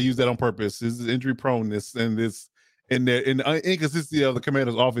I'll use that on purpose. His injury proneness and the inconsistency of the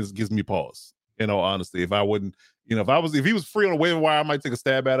Commanders' offense gives me pause. In all honesty, if he was free on the waiver wire, I might take a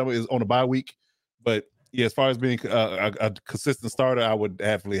stab at him. Is on a bye week, but yeah, as far as being a consistent starter, I would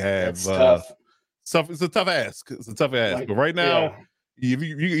definitely have. Tough. It's a tough ask. But right now. Yeah. If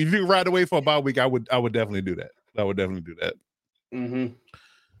you ride away for a bye week, I would definitely do that. Mm-hmm.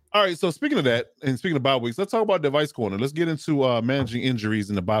 All right. So speaking of that, and speaking of bye weeks, let's talk about device corner. Let's get into managing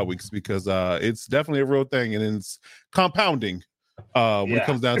injuries in the bye weeks because it's definitely a real thing and it's compounding when it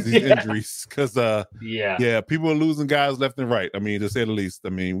comes down to these injuries. Because people are losing guys left and right. I mean, to say the least. I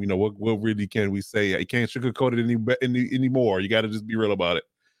mean, what really can we say? You can't sugarcoat it anymore. You got to just be real about it.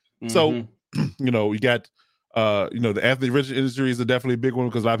 Mm-hmm. So you got. The Anthony Richardson injury is definitely a big one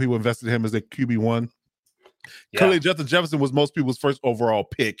because a lot of people invested in him as a QB1. Clearly, Justin Jefferson was most people's first overall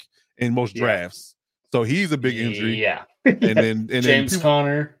pick in most drafts, so he's a big injury. Yeah, and James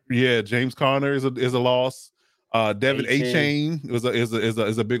Conner. Yeah, James Conner is a loss. Devin A-Chain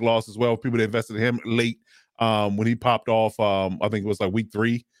is a big loss as well. People that invested in him late when he popped off. I think it was like week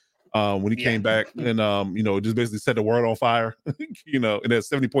 3 when he came back and just basically set the world on fire. In that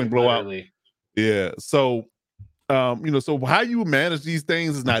 70-point blowout. Yeah, so. So how you manage these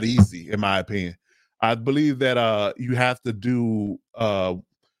things is not easy, in my opinion. I believe that you have to do. I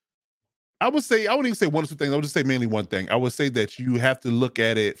wouldn't even say one or two things. I would just say mainly one thing. I would say that you have to look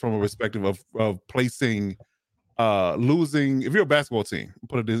at it from a perspective of placing, losing. If you're a basketball team,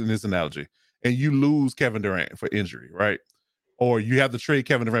 put it in this analogy, and you lose Kevin Durant for injury, right? Or you have to trade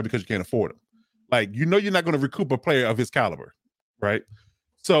Kevin Durant because you can't afford him. Like you're not going to recoup a player of his caliber, right?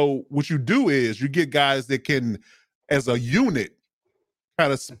 So what you do is you get guys that can, as a unit,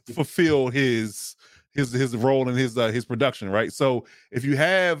 kind of fulfill his role and his production, right? So if you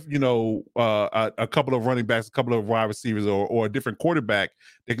have a couple of running backs, a couple of wide receivers, or a different quarterback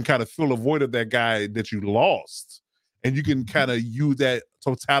that can kind of fill a void of that guy that you lost, and you can kind of use that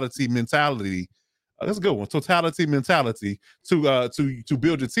totality mentality. That's a good one. Totality mentality to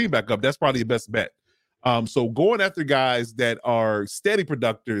build your team back up. That's probably your best bet. So going after guys that are steady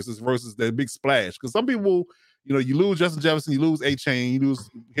producers versus the big splash, because some people. You lose Justin Jefferson, you lose A-Chain,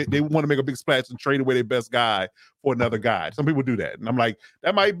 they want to make a big splash and trade away their best guy for another guy. Some people do that. And I'm like,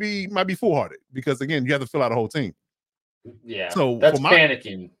 that might be foolhardy because again, you have to fill out a whole team. Yeah. So that's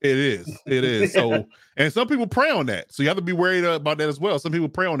panicking. It is. So, and some people prey on that. So you have to be worried about that as well. Some people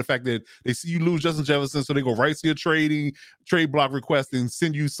prey on the fact that they see you lose Justin Jefferson, so they go right to your trade block request and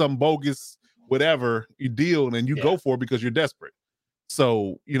send you some bogus whatever you deal and you go for it because you're desperate.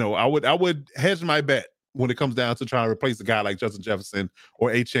 So, I would hedge my bet when it comes down to trying to replace a guy like Justin Jefferson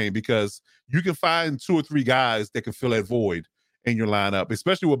or A-Chain, because you can find 2 or 3 guys that can fill that void in your lineup,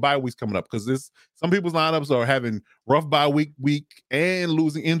 especially with bye weeks coming up, because some people's lineups are having rough bye week and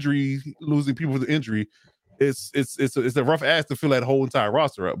losing people with injury. It's a rough ass to fill that whole entire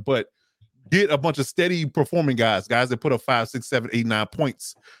roster up, but get a bunch of steady performing guys that put up 5, 6, 7, 8, 9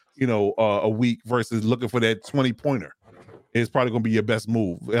 points, a week versus looking for that 20-pointer. Is probably going to be your best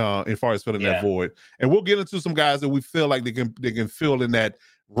move as far as filling that void. And we'll get into some guys that we feel like they can fill in that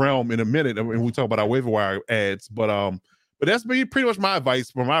realm in a minute, and we talk about our waiver wire ads. But that's pretty much my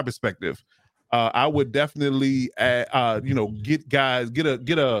advice from my perspective. I would definitely get a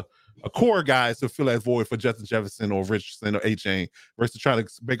core guys to fill that void for Justin Jefferson or Richardson or A-Chain versus trying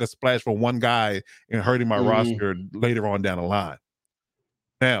to make a splash for one guy and hurting my roster later on down the line.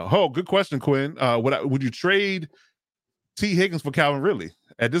 Now, good question, Quinn. Would you trade T. Higgins for Calvin Ridley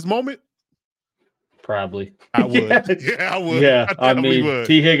at this moment? Probably. I would. I would. Yeah, I mean,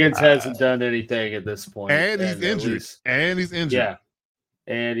 T. Higgins hasn't done anything at this point. And he's injured. Yeah.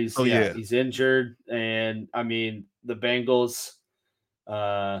 And he's injured. And I mean, the Bengals,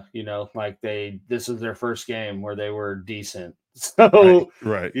 this was their first game where they were decent. So,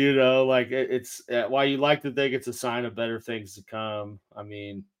 right. It's while you like to think it's a sign of better things to come. I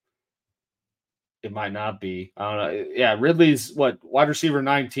mean, it might not be. I don't know. Yeah, Ridley's wide receiver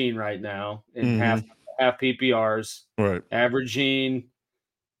 19 right now in half PPRs, right? Averaging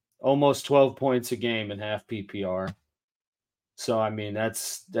almost 12 points a game in half PPR. So I mean,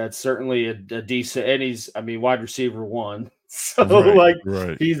 that's certainly a decent. And he's wide receiver 1.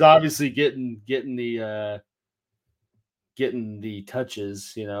 So he's obviously getting the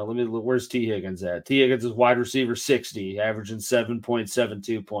touches, where's T. Higgins at? T. Higgins is wide receiver 60, averaging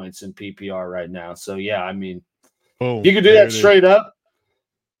 7.72 points in PPR right now. So yeah, I mean, you can do that straight up.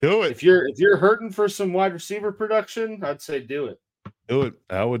 Do it. If you're hurting for some wide receiver production, I'd say do it. Do it.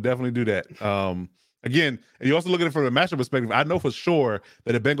 I would definitely do that. Again, and you also look at it from a matchup perspective. I know for sure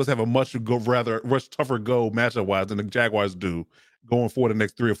that the Bengals have a much tougher go matchup wise than the Jaguars do going forward the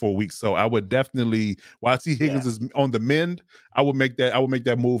next 3 or 4 weeks. So I would definitely, while I see Higgins is on the mend, I would make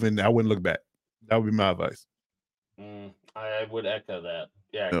that move and I wouldn't look back. That would be my advice. I would echo that.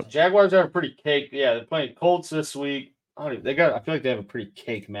 Yeah, Yep. Jaguars have a pretty cake. Yeah, they're playing Colts this week. I feel like they have a pretty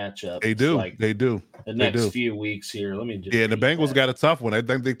cake matchup. They do. Like they do. the next few weeks here. Let me just. Yeah, the Bengals got a tough one. I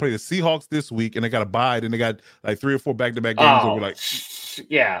think they play the Seahawks this week, and they got a bye. Then they got like 3 or 4 back-to-back games. Over like,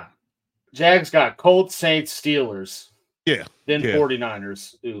 yeah, Jags got Colts, Saints, Steelers. Yeah. Then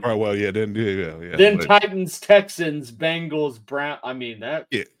 49ers. Ooh. All right. Well, yeah. Then Then Titans, Texans, Bengals, Brown. I mean that.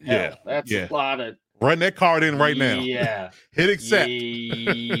 That's a lot of. Run that card in right now. Yeah. Hit accept.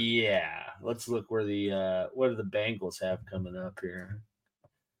 Yeah. Let's look where what do the Bengals have coming up here?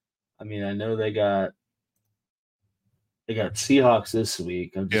 I mean, I know they got Seahawks this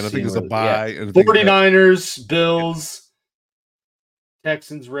week. I think it's a bye. Yeah. 49ers, Bills,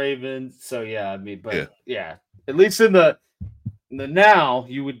 Texans, Ravens. So yeah, I mean, but yeah, at least in the now,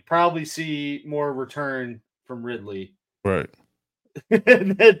 you would probably see more return from Ridley. Right.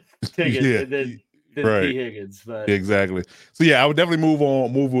 and then Higgins, right. T. Higgins, but exactly. So yeah, I would definitely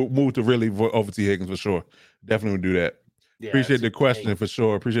move to Ridley over T. Higgins for sure. Definitely would do that. Yeah, appreciate the question for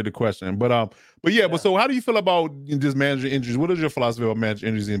sure. Appreciate the question. But so how do you feel about just managing injuries? What is your philosophy about managing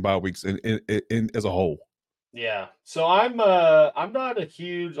injuries in bye weeks in as a whole? Yeah. So I'm not a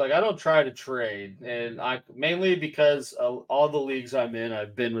huge, I don't try to trade, and I mainly because all the leagues I'm in,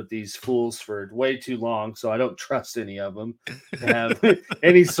 I've been with these fools for way too long, so I don't trust any of them to have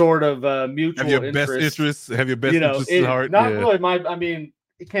any sort of mutual have your interest. Best interests, have your best interests at heart. Not really I mean,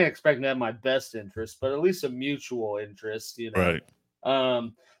 you can't expect me to have my best interest, but at least a mutual interest, Right.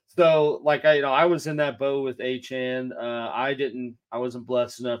 So I was in that boat with Achane. I wasn't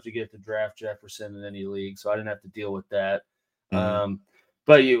blessed enough to get to draft Jefferson in any league, so I didn't have to deal with that. Mm-hmm.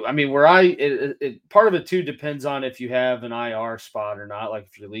 But part of it too depends on if you have an IR spot or not. Like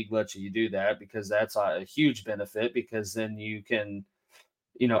if your league lets you do that, because that's a huge benefit, because then you can,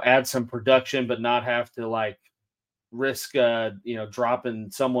 add some production, but not have to risk,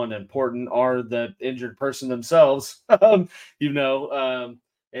 dropping someone important or the injured person themselves,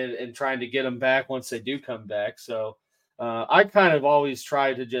 and trying to get them back once they do come back. So I kind of always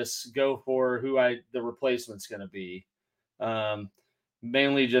try to just go for who the replacement's going to be,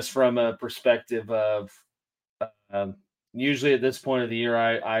 mainly just from a perspective of usually at this point of the year,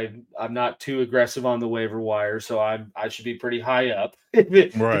 I'm not too aggressive on the waiver wire, so I should be pretty high up,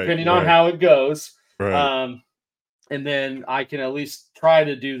 depending on how it goes. Right. And then I can at least try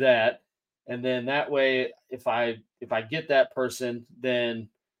to do that, and then that way, if I get that person, then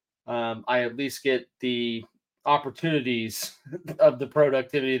I at least get the opportunities of the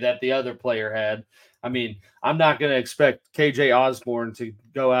productivity that the other player had. I mean, I'm not going to expect KJ Osborne to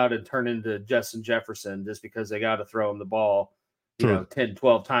go out and turn into Justin Jefferson just because they got to throw him the ball, 10,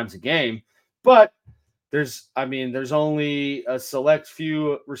 12 times a game. But there's only a select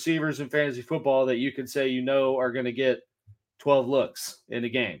few receivers in fantasy football that you can say, are going to get 12 looks in a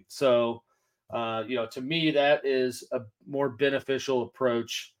game. So, to me, that is a more beneficial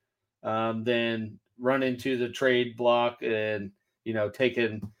approach than run into the trade block and,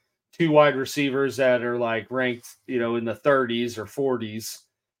 taking 2 wide receivers that are ranked, in the 30s or 40s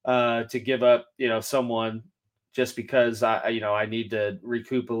to give up, someone just because I need to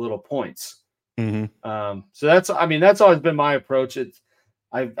recoup a little points. Mm-hmm. So that's always been my approach. It's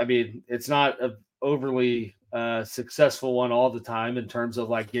not an overly successful one all the time in terms of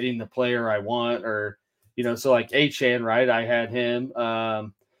getting the player I want, or, so Achane, right? I had him.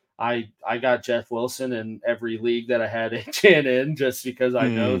 I got Jeff Wilson in every league that I had Achane in, just because I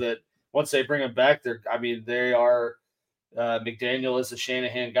know that once they bring him back, they are McDaniel is a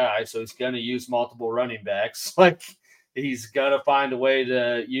Shanahan guy, so he's going to use multiple running backs. He's going to find a way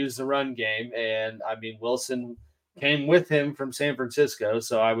to use the run game. And Wilson came with him from San Francisco.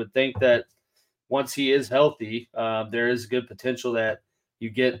 So I would think that once he is healthy, there is good potential that you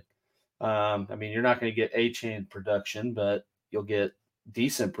get, you're not going to get Achane production, but you'll get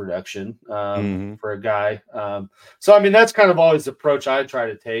decent production for a guy. So that's kind of always the approach I try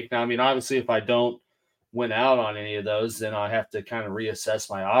to take. Now, obviously if I don't win out on any of those, then I have to kind of reassess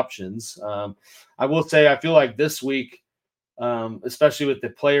my options. I will say, I feel like this week, especially with the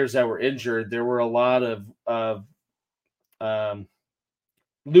players that were injured, there were a lot of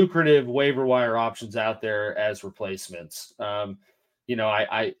lucrative waiver wire options out there as replacements.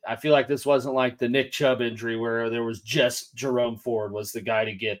 I feel like this wasn't like the Nick Chubb injury where there was just Jerome Ford was the guy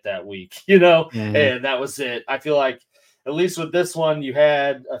to get that week, and that was it. I feel like at least with this one, you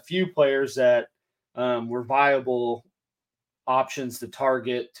had a few players that were viable options to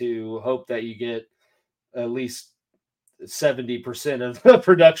target to hope that you get at least 70% of the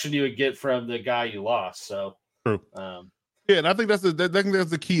production you would get from the guy you lost. So, true. Yeah, and I think that's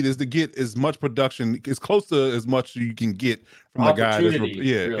the key is to get as much production, as close to as much you can get from the guy. Really,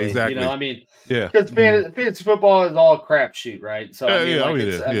 exactly. You know, I mean, yeah, because fantasy football is all a crapshoot, right? So I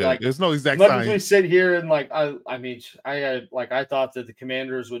mean, like there's no exact much science. as we sit here and like I thought that the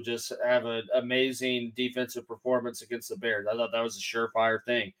Commanders would just have an amazing defensive performance against the Bears. I thought that was a surefire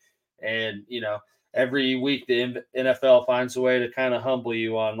thing, and you know, every week the NFL finds a way to kind of humble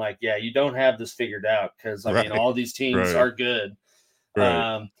you on like, yeah, you don't have this figured out because I mean, all these teams are good.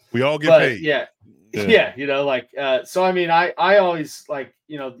 Right. We all get paid. Yeah, you know, like so I mean, I always like,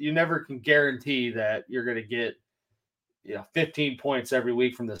 you know, you never can guarantee that you're going to get 15 points every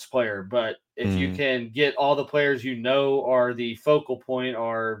week from this player, but if you can get all the players you know are the focal point,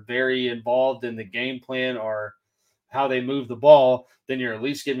 are very involved in the game plan or how they move the ball, then you're at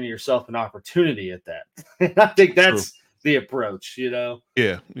least giving yourself an opportunity at that. I think that's the approach, you know.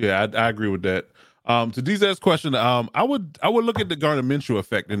 Yeah, I agree with that. To DZ's question, I would look at the Gardner Minshew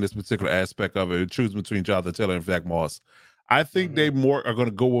effect in this particular aspect of it. Choose between Jonathan Taylor and Zach Moss. I think they are going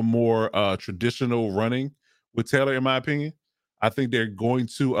to go with more traditional running with Taylor, in my opinion. I think they're going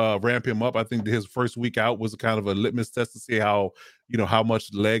to ramp him up. I think his first week out was kind of a litmus test to see how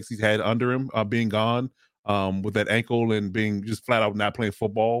much legs he's had under him being gone with that ankle and being just flat out not playing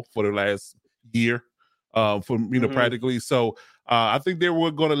football for the last year practically. So I think they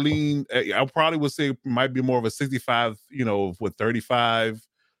were going to lean. I probably would say might be more of a 65, with 35,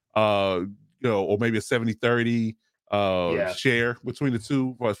 or maybe a 70-30 share between the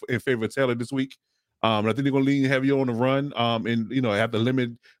two in favor of Taylor this week. I think they're going to lean heavy on the run and have to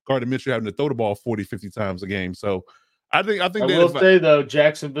limit Gardner Minshew having to throw the ball 40, 50 times a game. So I think I will say though,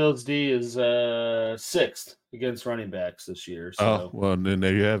 Jacksonville's D is 6th against running backs this year. So. Oh, well, then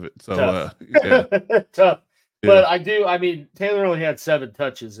there you have it. So tough. Tough. But I mean, Taylor only had 7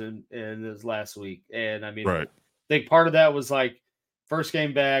 touches in his last week. And I mean, I think part of that was like first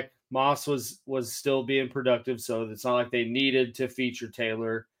game back, Moss was still being productive. So it's not like they needed to feature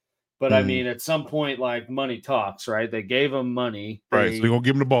Taylor. But I mean, at some point, like money talks, right? They gave him money. So they're going to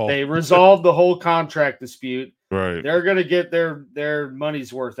give him the ball. They resolved the whole contract dispute. Right. They're going to get their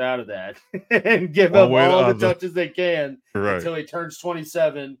money's worth out of that and give him all the touches they can until he turns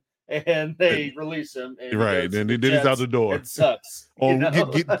 27 and they release him. And then he's out the door. It sucks. Or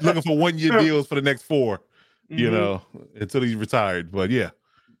get looking for 1-year deals for the next 4, until he's retired. But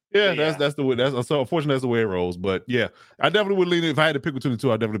that's the way. That's so unfortunately that's the way it rolls. But yeah, I definitely would lean. If I had to pick between the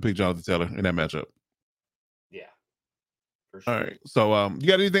two, I'd definitely pick Jonathan Taylor in that matchup. Yeah, for sure. All right. So you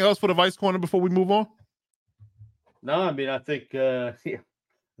got anything else for the Vice Corner before we move on? No, I mean I think I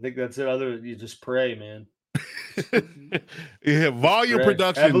think that's it. Other than you just pray, man. Volume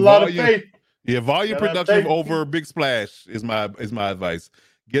production. Have a lot of faith. Yeah, volume production over big splash is my advice.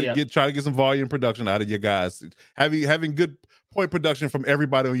 Try to get some volume production out of your guys. Having good point production from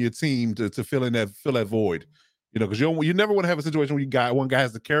everybody on your team to fill that void. Because you never want to have a situation where one guy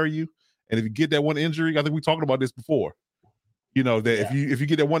has to carry you, and if you get that one injury, I think we talked about this before. If you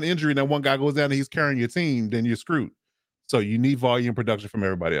get that one injury and that one guy goes down and he's carrying your team, then you're screwed. So you need volume production from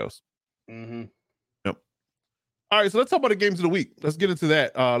everybody else. Mm-hmm. Yep. All right, so let's talk about the games of the week. Let's get into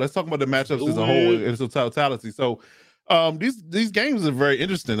that. Let's talk about the matchups as a whole in its totality. So these games are very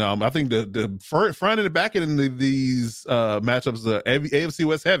interesting. I think the front and the back end of these matchups are AFC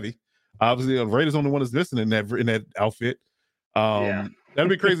West heavy. Obviously, the Raiders only one that's missing in that outfit. That'd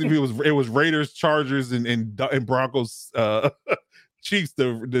be crazy if it was Raiders, Chargers, and Broncos, Chiefs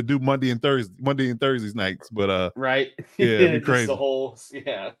to do Monday and Thursdays nights. But it'd be crazy.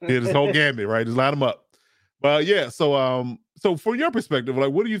 This whole gambit, right? Just line them up. But so from your perspective,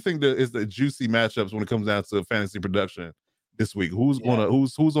 like, what do you think is the juicy matchups when it comes down to fantasy production this week? Who's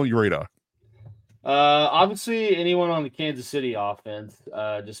on your radar? Obviously, anyone on the Kansas City offense,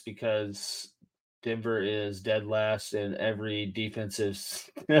 just because Denver is dead last in every defensive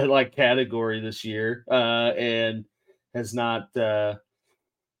category this year, and has not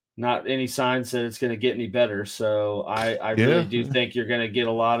any signs that it's going to get any better. So I really do think you're going to get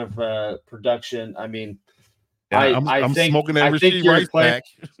a lot of production. I mean, I'm think, smoking that Rasheed Rice back.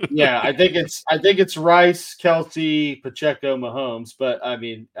 I think it's Rice, Kelsey, Pacheco, Mahomes. But I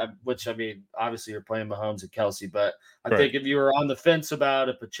mean, obviously you're playing Mahomes and Kelsey. But I think if you were on the fence about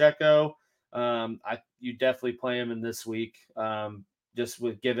a Pacheco, you definitely play him in this week. Just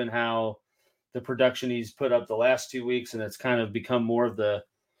with given how the production he's put up the last 2 weeks, and it's kind of become more of the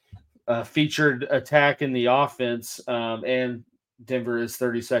featured attack in the offense, and Denver is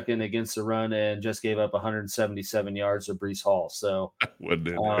 32nd against the run and just gave up 177 yards to Breece Hall. So,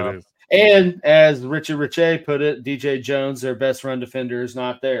 and as Richie Riche put it, DJ Jones, their best run defender, is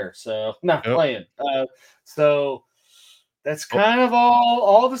not there, so not playing. So that's kind of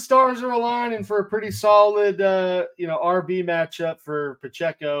all the stars are aligning for a pretty solid, RB matchup for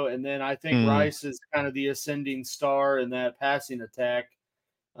Pacheco. And then I think Rice is kind of the ascending star in that passing attack.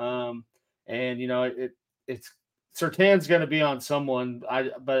 It's Surtain's going to be on someone,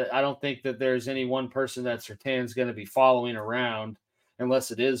 but I don't think that there's any one person that Surtain's going to be following around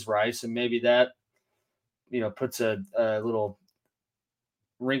unless it is Rice, and maybe that puts a little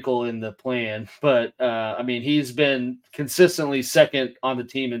wrinkle in the plan. But he's been consistently second on the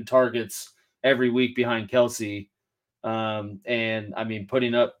team in targets every week behind Kelsey, and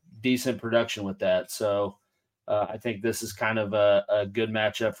putting up decent production with that. So I think this is kind of a good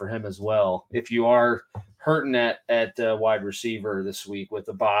matchup for him as well. If you are hurting at wide receiver this week with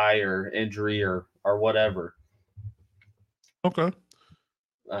a bye or injury or whatever. Okay.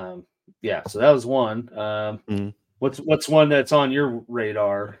 So that was one. What's one that's on your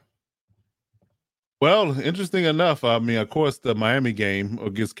radar? Well, interesting enough, of course, the Miami game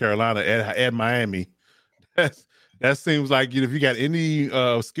against Carolina at Miami. That seems like if you got any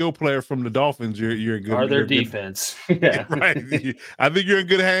skill player from the Dolphins, you're good. Or their defense. Yeah. Right. I think you're in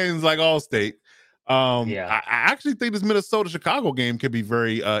good hands like Allstate. I actually think this Minnesota-Chicago game could be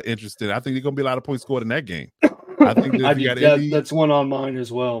very interesting. I think there's going to be a lot of points scored in that game. I think that's one on mine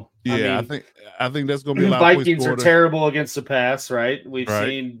as well. Yeah, I think that's going to be a lot Vikings of points scored. are terrible against the pass, right? We've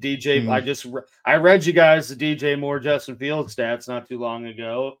seen DJ. I read you guys the DJ Moore, Justin Fields stats not too long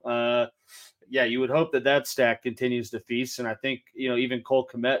ago. You would hope that stack continues to feast, and I think even Cole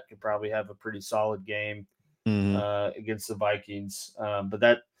Kmet could probably have a pretty solid game against the Vikings.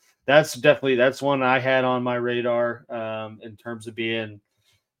 But that's one I had on my radar in terms of being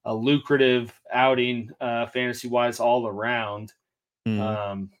a lucrative outing fantasy wise all around.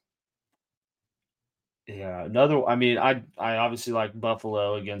 Another. I obviously like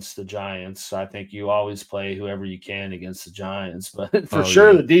Buffalo against the Giants. I think you always play whoever you can against the Giants, but the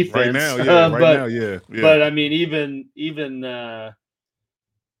defense right now, yeah. But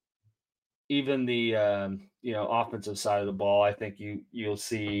even the offensive side of the ball, I think you'll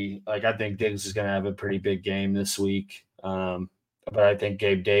see. I think Diggs is going to have a pretty big game this week. But I think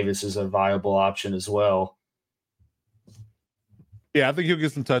Gabe Davis is a viable option as well. Yeah, I think he'll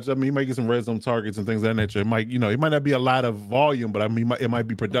get some touch. He might get some red zone targets and things of that nature. It might, it might not be a lot of volume, but it might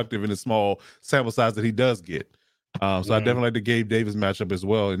be productive in the small sample size that he does get. I definitely like the Gabe Davis matchup as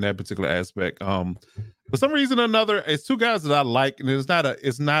well in that particular aspect. For some reason or another, it's two guys that I like, and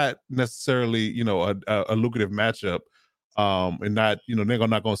it's not necessarily a lucrative matchup. And not they're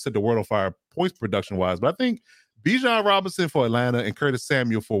not going to set the world on fire points production wise, but I think Bijan Robinson for Atlanta and Curtis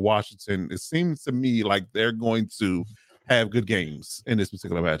Samuel for Washington, it seems to me like they're going to have good games in this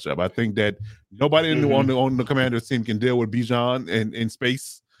particular matchup. I think that nobody on the Commanders team can deal with Bijan in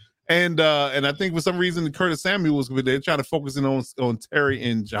space. And I think for some reason Curtis Samuel they're trying to focus in on Terry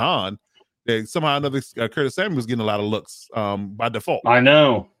and Jahan. That somehow another Curtis Samuel's getting a lot of looks by default. I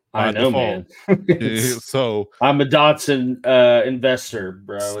know, man. So I'm a Dotson investor,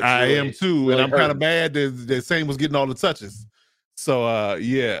 bro. I am too, really, and I'm kind of mad that Sam was getting all the touches. So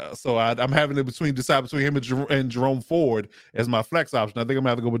so I'm having to decide between him and Jerome Ford as my flex option. I think I'm gonna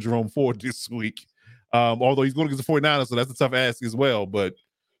have to go with Jerome Ford this week. Although he's going against the 49ers, so that's a tough ask as well. But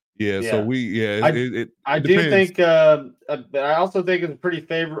so I do think I also think it's a pretty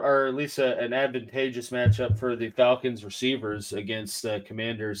favorable, or at least an advantageous matchup for the Falcons receivers against the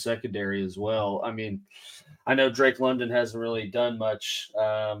Commanders secondary as well. I know Drake London hasn't really done much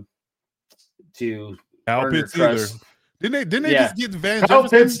to Kyle Pitts either. Didn't they just get Van Kyle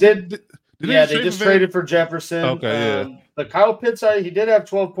Jefferson? Pitts they just traded for Jefferson. Okay, But Kyle Pitts, he did have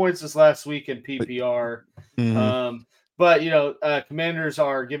 12 points this last week in PPR. But Commanders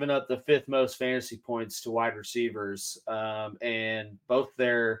are giving up the 5th most fantasy points to wide receivers, and both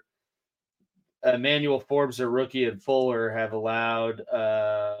their Emmanuel Forbes, their rookie, and Fuller have allowed.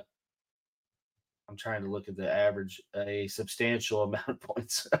 I'm trying to look at the average, a substantial amount of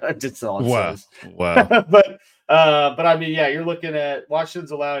points. That's all it says. Wow. But you're looking at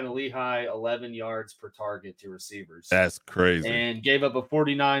Washington's allowing a Lehigh 11 yards per target to receivers. That's crazy. And gave up a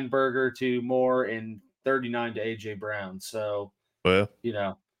 49 burger to Moore and 39 to AJ Brown. So, Ritter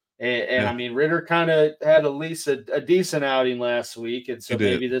kind of had at least a decent outing last week, and so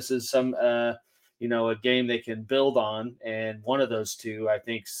maybe this is some a game they can build on, and one of those two I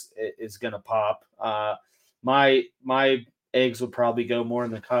think is going to pop. My eggs would probably go more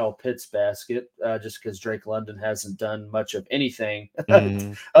in the Kyle Pitts basket, just because Drake London hasn't done much of anything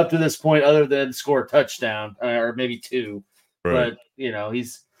up to this point other than score a touchdown or maybe two. Right. But,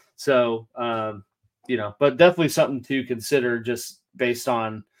 he's so, but definitely something to consider just based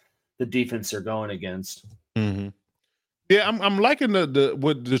on the defense they're going against. Mm-hmm. Yeah, I'm liking the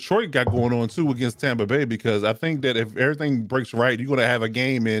what Detroit got going on too against Tampa Bay, because I think that if everything breaks right, you're going to have a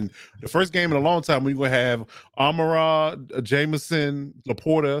game in the first game in a long time. We're going to have Amara, Jameson,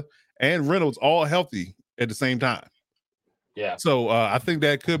 Laporta, and Reynolds all healthy at the same time. Yeah. So I think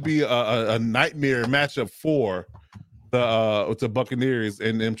that could be a nightmare matchup for the Buccaneers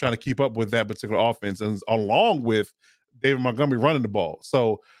and them trying to keep up with that particular offense, and along with David Montgomery running the ball.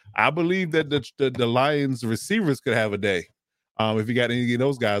 So I believe that the Lions receivers could have a day. If you got any of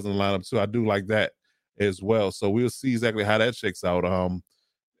those guys in the lineup too, I do like that as well. So we'll see exactly how that shakes out.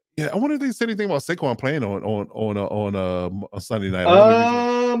 Yeah, I wonder if they said anything about Saquon playing on a Sunday night.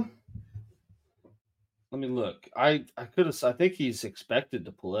 Let me look. I think he's expected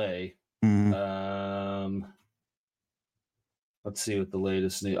to play. Mm-hmm. Let's see what the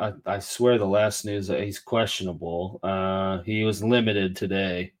latest news. I swear the last news that he's questionable. He was limited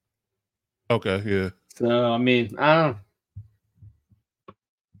today. Okay, yeah. So I mean, I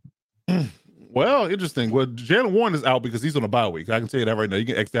don't. Well, interesting. Well, Jaylen Warren is out because he's on a bye week. I can tell you that right now. You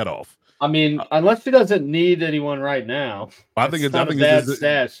can X that off. I mean, unless he doesn't need anyone right now. I think it's not a bad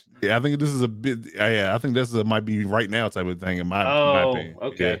stash. Yeah, I think this is a bit. Yeah, I think this might be right now type of thing in my opinion.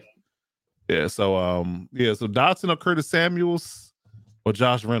 Okay. Yeah. So so Dotson or Curtis Samuels or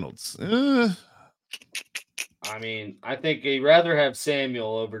Josh Reynolds. I mean, I think he'd rather have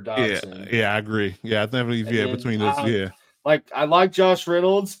Samuel over Dotson. Yeah, I agree. Yeah, I definitely between those. Like I like Josh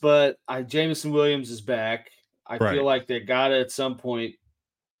Reynolds, but Jameson Williams is back. I feel like they gotta at some point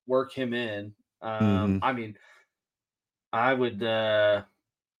work him in. I mean, I would I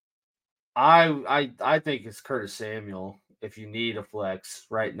think it's Curtis Samuel if you need a flex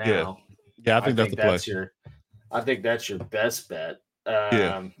right now. Yeah, I think that's the play. I think that's your best bet.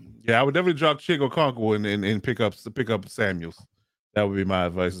 I would definitely drop Chico Conquo and pick up Samuels. That would be my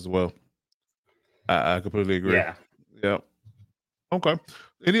advice as well. I completely agree. Yeah. Okay.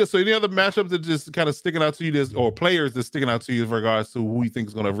 Any other matchups that just kind of sticking out to you, or players that's sticking out to you in regards to who you think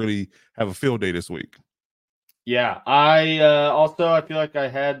is going to really have a field day this week? Yeah, I feel like I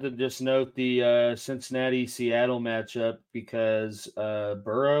had to just note the Cincinnati-Seattle matchup because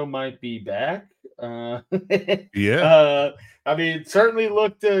Burrow might be back. I mean, certainly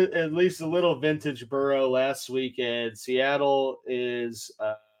looked at least a little vintage Burrow last weekend. Seattle is,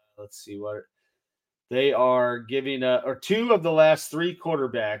 let's see what they are giving or two of the last three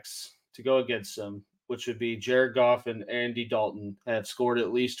quarterbacks to go against them, which would be Jared Goff and Andy Dalton, have scored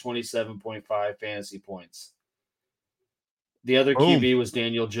at least 27.5 fantasy points. The other QB was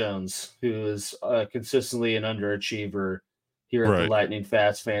Daniel Jones, who is consistently an underachiever here at the Lightning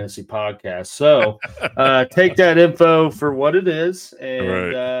Fast Fantasy Podcast. So take that info for what it is.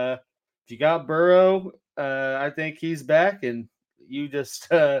 And if you got Burrow, I think he's back. And you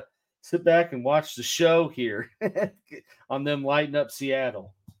just sit back and watch the show here on them lighting up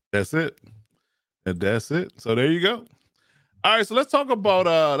Seattle. That's it. And that's it. So there you go. All right, so let's talk about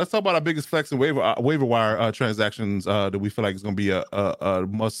our biggest flex and waiver wire transactions that we feel like is going to be a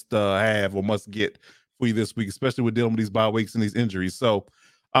must have or must get for you this week, especially with dealing with these bye weeks and these injuries. So,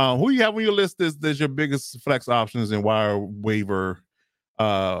 who you have on your list is your biggest flex options and waiver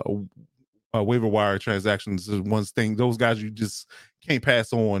wire transactions is one thing. Those guys you just can't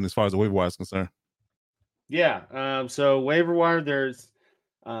pass on as far as the waiver wire is concerned. Yeah. So waiver wire, there's.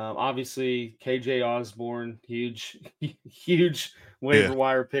 Obviously KJ Osborne, huge waiver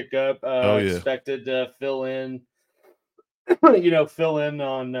wire pickup. Expected to fill in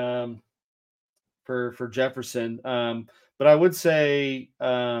on for Jefferson. But I would say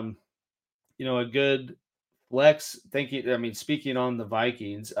a good flex. Speaking on the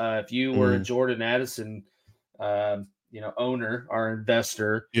Vikings, if you were a Jordan Addison owner or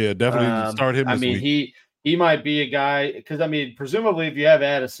investor, definitely start him this week. He might be a guy because presumably if you have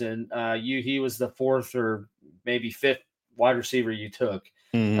Addison, he was the fourth or maybe fifth wide receiver you took.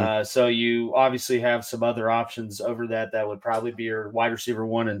 So you obviously have some other options over that would probably be your wide receiver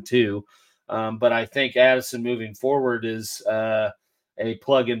 1 and 2. But I think Addison moving forward is a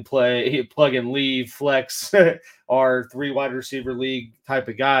plug and play, plug and leave flex or 3 wide receiver league type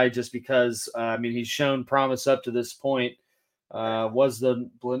of guy, just because he's shown promise up to this point. Was the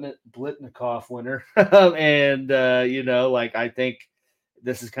Blitnikoff winner. And, I think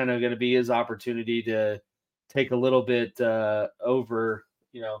this is kind of going to be his opportunity to take a little bit over,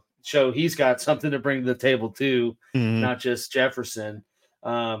 show he's got something to bring to the table too, Mhm. not just Jefferson.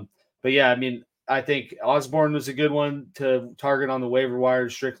 But yeah, I mean, I think Osborne was a good one to target on the waiver wire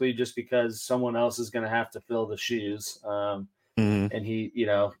strictly just because someone else is going to have to fill the shoes. Mhm. And he,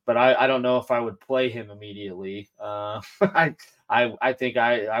 but I don't know if I would play him immediately. I think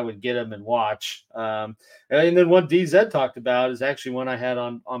I would get him and watch. And then what DZ talked about is actually one I had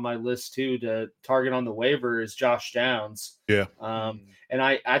on my list too to target on the waiver is Josh Downs. Yeah. And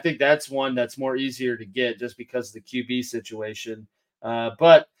I think that's one that's more easier to get just because of the QB situation.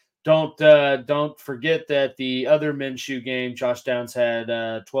 But don't forget that the other Minshew game, Josh Downs had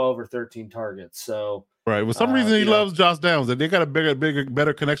 12 or 13 targets. So right. For some reason, he loves Josh Downs. They got a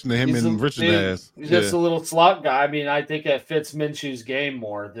better connection to him and Richard has. He's just a little slot guy. I mean, I think it fits Minshew's game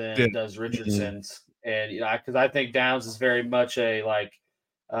more than does Richardson's. And because I think Downs is very much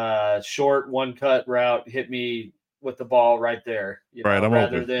a short one cut route, hit me with the ball right there.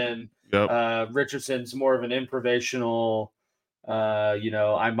 Rather than Richardson's more of an improvisational.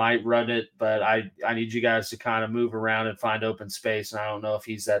 I might run it, but I need you guys to kind of move around and find open space. And I don't know if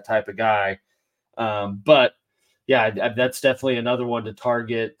he's that type of guy. But yeah, that's definitely another one to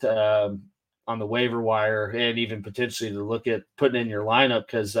target on the waiver wire and even potentially to look at putting in your lineup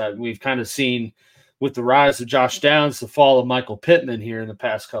because we've kind of seen with the rise of Josh Downs, the fall of Michael Pittman here in the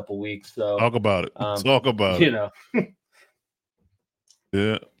past couple weeks. So talk about it. It.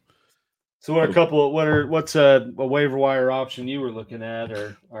 Yeah. So what's a waiver wire option you were looking at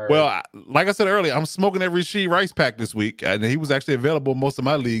or well, like I said earlier, I'm smoking every Rasheed Rice pack this week, and he was actually available in most of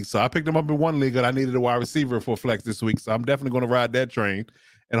my leagues. So I picked him up in one league, and I needed a wide receiver for flex this week. So I'm definitely going to ride that train,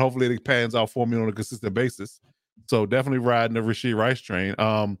 and hopefully it pans out for me on a consistent basis. So definitely riding the Rasheed Rice train.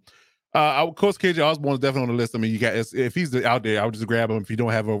 Of course, KJ Osborne is definitely on the list. I mean, if he's out there, I would just grab him if you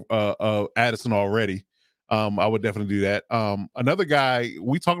don't have a Addison already. I would definitely do that. Another guy,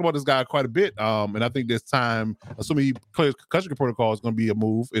 we talked about this guy quite a bit, and I think this time, assuming he clears concussion protocol, is going to be a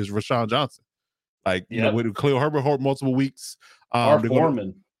move, is Rashawn Johnson. With Khalil Herbert multiple weeks. Or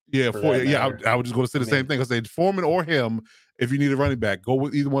Foreman. I would just go to say the same thing. I say Foreman or him, if you need a running back, go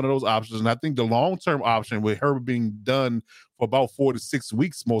with either one of those options. And I think the long-term option with Herbert being done for about 4 to 6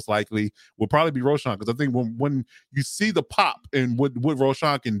 weeks, most likely, will probably be Roschon. Because I think when you see the pop and what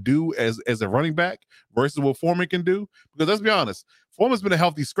Roschon can do as a running back versus what Foreman can do, because let's be honest, Foreman's been a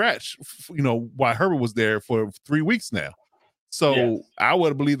healthy scratch, while Herbert was there for 3 weeks now. So I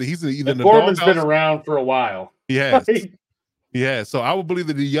would believe that he's either in the Foreman's been around for a while. He has. Yeah, so I would believe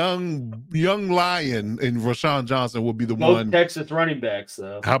that the young lion in Rashawn Johnson will be the one. Texas running backs,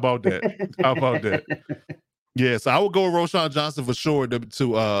 though. How about that? Yeah, so I would go with Rashawn Johnson for sure to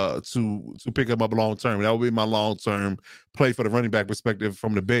pick him up long term. That would be my long term play for the running back perspective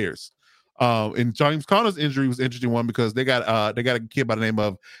from the Bears. And James Conner's injury was an interesting one because they got a kid by the name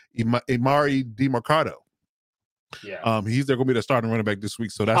of Emari DeMarcado. Yeah. He's going to be the starting running back this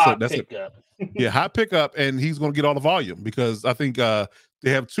week. So that's hot pickup, and he's going to get all the volume because I think they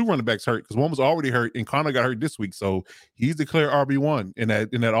have 2 running backs hurt because one was already hurt and Connor got hurt this week. So he's declared RB1 in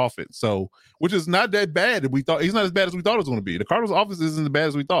that offense. So which is not that bad. We thought he's not as bad as we thought it was going to be. The Cardinals' offense isn't as bad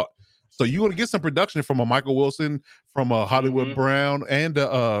as we thought. So you're going to get some production from a Michael Wilson, from a Hollywood Brown, and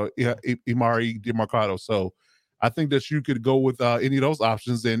Emari DeMarcado. So I think that you could go with any of those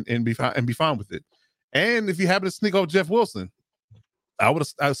options and be fine with it. And if you happen to sneak off Jeff Wilson, I would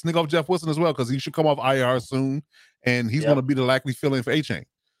sneak off Jeff Wilson as well because he should come off IR soon, and he's going to be the likely fill-in for A-Chain.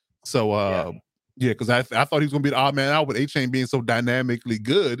 So, because I thought he was going to be the odd man out with A-Chain being so dynamically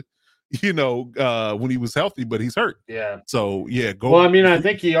good, when he was healthy, but he's hurt. Yeah. So, go. Well, I mean, I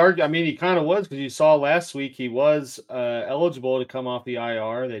think he kind of was because you saw last week he was eligible to come off the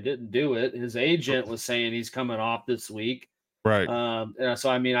IR. They didn't do it. His agent was saying he's coming off this week. Right.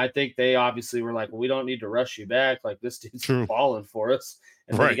 So I mean, I think they obviously were like, well, we don't need to rush you back. Like this dude's falling for us,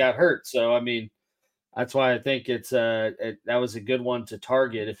 and then he got hurt. So I mean, that's why I think that was a good one to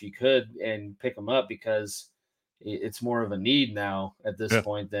target if you could and pick him up because it's more of a need now at this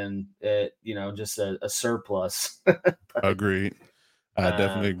point than just a surplus. Agreed. I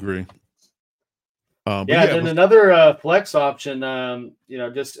definitely agree. Then another flex option,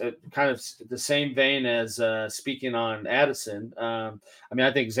 just kind of the same vein as speaking on Addison. I mean,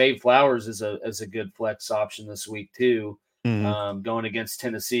 I think Zay Flowers is a good flex option this week too, going against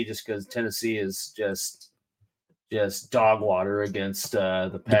Tennessee, just because Tennessee is just dog water against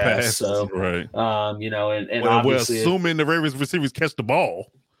the pass. So right, and obviously, assuming the Ravens receivers catch the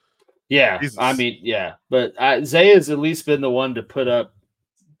ball. Yeah, Jesus. I mean, but Zay has at least been the one to put up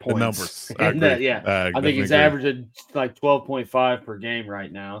points. The numbers. I think he's averaging like 12.5 per game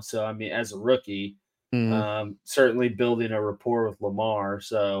right now. So I mean, as a rookie, Certainly building a rapport with Lamar.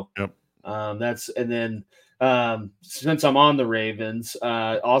 So Yep. that's and then since I'm on the Ravens,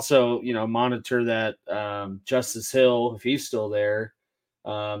 also monitor that Justice Hill if he's still there.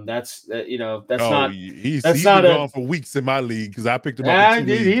 That's that's not he's that's been not gone for weeks in my league because I picked him up in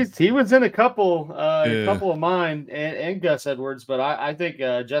 2 dude, leagues. he was in a couple of mine and Gus Edwards, but I think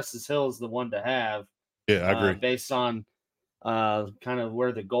Justice Hill is the one to have. Yeah, I agree. Based on kind of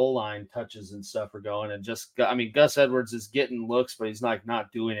where the goal line touches and stuff are going, and Gus Edwards is getting looks, but he's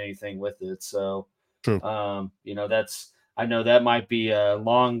not doing anything with it. So, true. That's I know that might be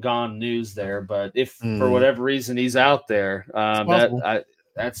long gone news there, but if for whatever reason he's out there,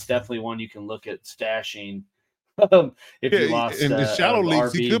 that's definitely one you can look at stashing. If you lost in the shallow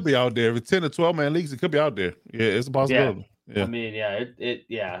leagues, RB. he could be out there. If it's 10 or 12 man leagues, he could be out there. Yeah, it's a possibility. Yeah. I mean, I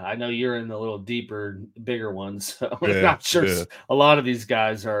know you're in the little deeper, bigger ones. So I'm not sure a lot of these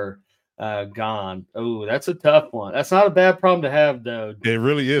guys are gone. Oh, that's a tough one. That's not a bad problem to have, though. It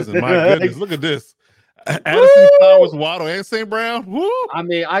really isn't. My goodness, look at this. Addison, Flowers, Waddle, and St. Brown. Woo! I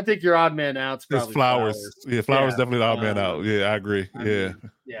mean, I think your odd man out's probably Flowers. Yeah, Flowers definitely the odd man out. Yeah, I agree. Yeah.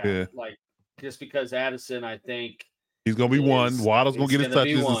 Like just because Addison, I think he's gonna be one. Waddle's gonna get his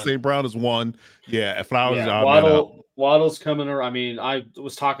touches, and St. Brown is one. Yeah, Flowers is the odd man out. Waddle's coming around. I mean, I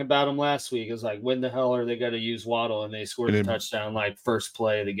was talking about him last week. It's like, when the hell are they going to use Waddle? And they scored a touchdown first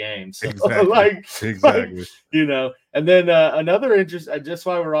play of the game. So, exactly. And then another interest. Just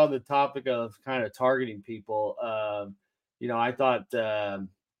while we're on the topic of kind of targeting people, I thought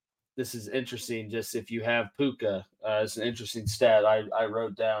this is interesting. Just if you have Puka, it's an interesting stat I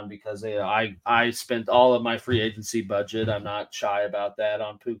wrote down because I spent all of my free agency budget. I'm not shy about that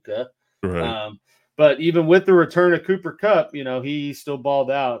on Puka. Right. But even with the return of Cooper Kupp, he still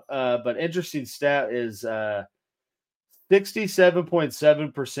balled out. But interesting stat is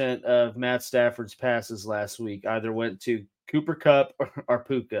 67.7% of Matt Stafford's passes last week either went to Cooper Kupp or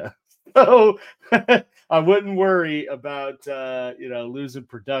Puka. So I wouldn't worry about losing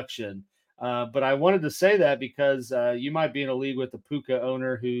production. But I wanted to say that because you might be in a league with a Puka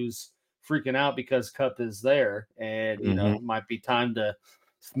owner who's freaking out because Kupp is there, and it might be time to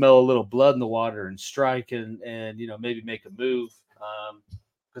smell a little blood in the water and strike and maybe make a move,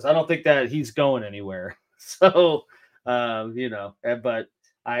 because I don't think that he's going anywhere. So but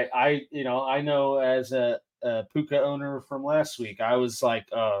I know as a Puka owner from last week, I was like,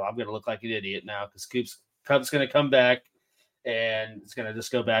 oh, I'm gonna look like an idiot now because Kupp's gonna come back and it's gonna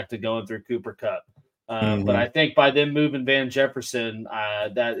just go back to going through Cooper Kupp. But I think by them moving Van Jefferson,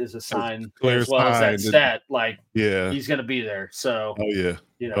 that is a sign as well as that stat. Like, he's going to be there. So, totally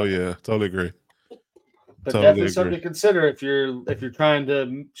agree. But definitely something to consider if you're trying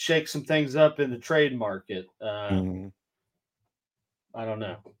to shake some things up in the trade market. I don't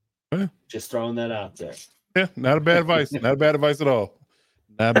know. Just throwing that out there. Yeah, not a bad advice. Not bad advice at all.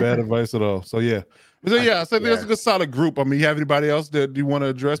 Not bad advice at all. So I think that's a good solid group. I mean, you have anybody else that you want to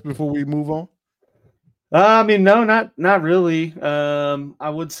address before we move on? I mean, no, not really. I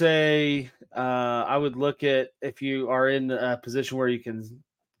would say I would look at if you are in a position where you can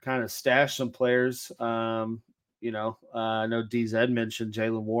kind of stash some players. I know DZ mentioned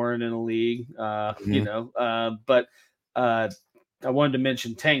Jaylen Warren in a league. But I wanted to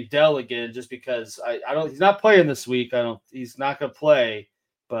mention Tank Dell again, just because he's not playing this week. He's not going to play,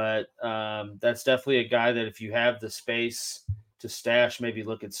 but that's definitely a guy that if you have the space to stash, maybe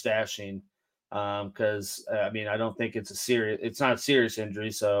look at stashing. Because I don't think it's not a serious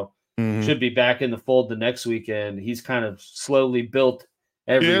injury, so should be back in the fold the next weekend. He's kind of slowly built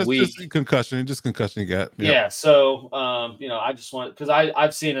every week. Just concussion you got. Yeah. So I just want, because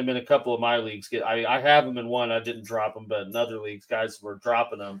I've seen him in a couple of my leagues. I have him in one. I didn't drop him, but in other leagues, guys were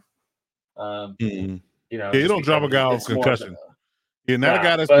dropping him. You don't drop a guy with concussion. Yeah, not a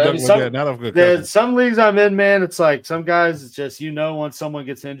guy that's productive like that. Not a concussion. Some leagues I'm in, man, it's like some guys, it's just once someone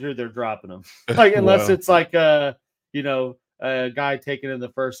gets injured, they're dropping them. Like unless it's like a guy taken in the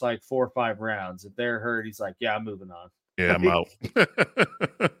first like 4 or 5 rounds. If they're hurt, he's like, yeah, I'm moving on. Yeah, I'm out.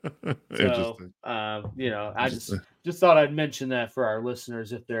 Interesting. I just thought I'd mention that for our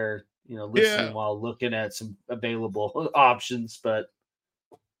listeners if they're listening while looking at some available options, but.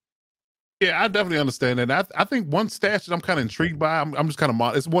 Yeah, I definitely understand that. I think one stash that I'm kind of intrigued by, I'm just kind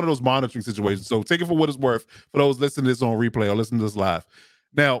of, it's one of those monitoring situations. So take it for what it's worth for those listening to this on replay or listening to this live.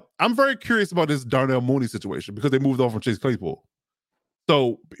 Now, I'm very curious about this Darnell Mooney situation because they moved on from Chase Claypool.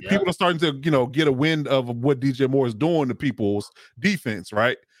 So people are starting to, get a wind of what DJ Moore is doing to people's defense,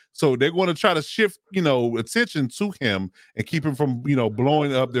 right? So they're going to try to shift, attention to him and keep him from,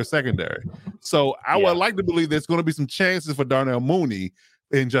 blowing up their secondary. So I would like to believe there's going to be some chances for Darnell Mooney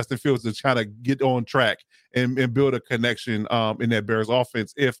in Justin Fields to try to get on track and build a connection in that Bears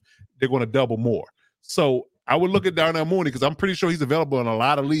offense if they're going to double more. So I would look at Darnell Mooney because I'm pretty sure he's available in a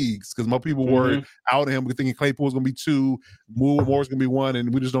lot of leagues because most people were out of him thinking Claypool's going to be 2, Moore's going to be 1,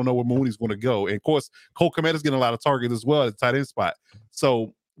 and we just don't know where Mooney's going to go. And, of course, Cole Kmet's getting a lot of targets as well at the tight end spot.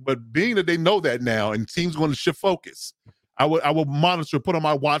 So, but being that they know that now and teams going to shift focus, I will monitor, put on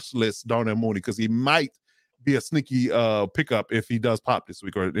my watch list Darnell Mooney because he might be a sneaky pickup if he does pop this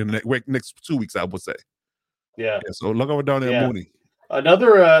week or in the next 2 weeks, I would say. Yeah. So look over Darnell Mooney.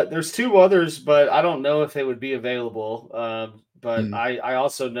 Another, there's 2 others, but I don't know if they would be available. But I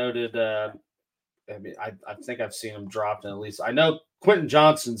also noted, I think I've seen them dropped in at least. I know Quentin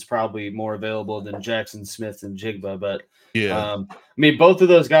Johnston's probably more available than Jackson Smith and Jigba, but I mean, both of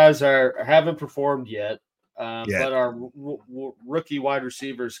those guys haven't performed yet, but are rookie wide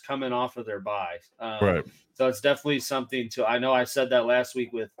receivers coming off of their bye. Right. So it's definitely something to. I know I said that last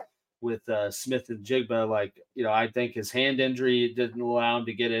week with Smith and Jigba, like, I think his hand injury didn't allow him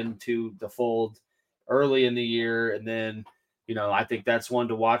to get into the fold early in the year. And then, I think that's one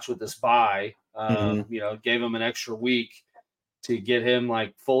to watch with this bye. Gave him an extra week to get him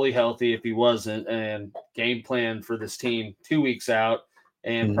like fully healthy if he wasn't, and game plan for this team 2 weeks out,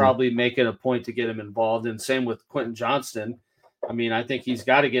 and probably make it a point to get him involved. And same with Quentin Johnston. I mean, I think he's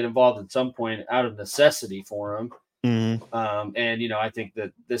got to get involved at some point out of necessity for him. And I think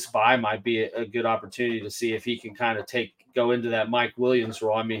that this bye might be a good opportunity to see if he can kind of go into that Mike Williams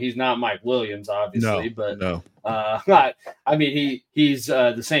role. I mean, he's not Mike Williams, obviously, I mean, he's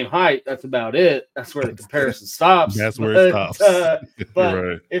the same height. That's about it. That's where the comparison stops. That's where it stops. But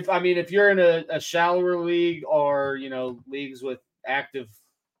right. if you're in a shallower league or leagues with active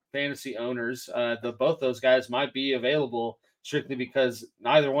fantasy owners, both those guys might be available strictly because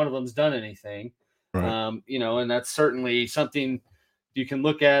neither one of them's done anything. Right. And that's certainly something you can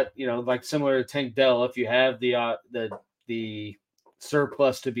look at, like similar to Tank Dell, if you have the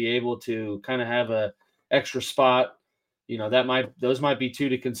surplus to be able to kind of have a extra spot, those might be 2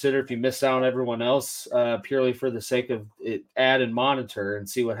 to consider if you miss out on everyone else, purely for the sake of it, add and monitor and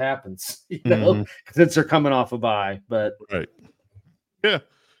see what happens, since they're coming off a bye. But right. Yeah,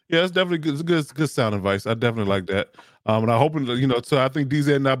 it's definitely good. It's good sound advice. I definitely like that. And I'm hoping, so I think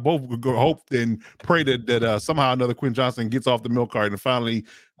DZ and I both hope and pray that somehow another Quentin Johnston gets off the milk carton and finally,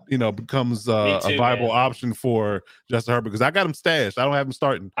 becomes a viable option for Justin Herbert, because I got him stashed. I don't have him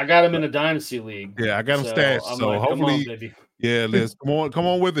starting. I got him in a dynasty league. Yeah, I got him stashed. So hopefully, Liz, come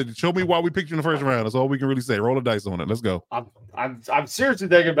on with it. Show me why we picked you in the first round. That's all we can really say. Roll the dice on it. Let's go. I'm seriously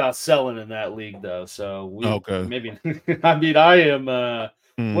thinking about selling in that league though. So maybe. I mean, I am.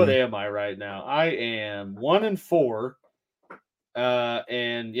 What am I right now? I am 1-4.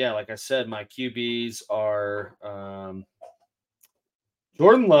 And like I said, my QBs are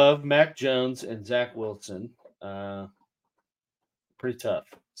Jordan Love, Mac Jones, and Zach Wilson. Pretty tough.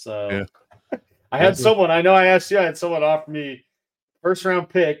 So I had someone, I know I asked you, I had someone offer me first round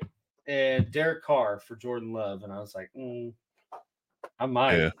pick and Derek Carr for Jordan Love. And I was like, I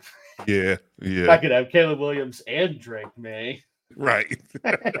might. Yeah. I could have Caleb Williams and Drake May. Right.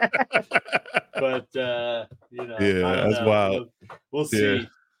 But that's wild. We'll see.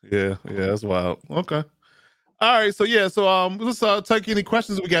 Yeah, that's wild. Okay. All right, so let's take any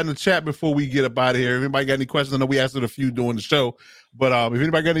questions we got in the chat before we get up out of here. If anybody got any questions, I know we asked a few during the show, but if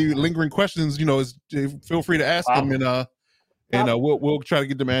anybody got any lingering questions, feel free to ask them, and we'll try to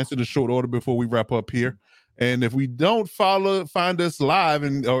get them answered in short order before we wrap up here. And if we don't find us live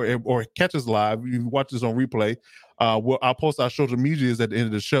or catch us live, you watch this on replay. I'll post our social medias at the end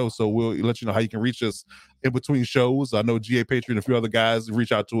of the show, so we'll let you know how you can reach us in between shows. I know GA Patriot and a few other guys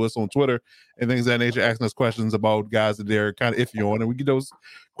reach out to us on Twitter and things of that nature, asking us questions about guys that they're kind of iffy on, and we get those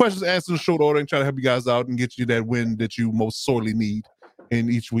questions answered in short order and try to help you guys out and get you that win that you most sorely need in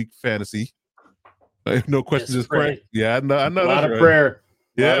each week fantasy. No questions, just pray. Yeah, I know. A lot of prayer.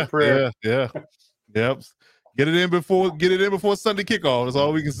 Yeah. Yep. Get it in before Sunday kickoff. That's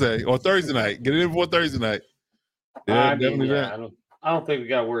all we can say. Or Thursday night. Get it in before Thursday night. Yeah, definitely that. I don't think we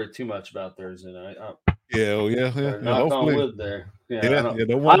got to worry too much about Thursday night. Knock on wood there. I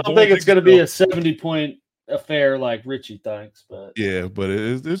don't think it's going to be a 70-point affair like Richie thinks, but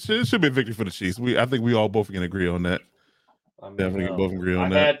it should be a victory for the Chiefs. I think we all both can agree on that. Definitely both agree on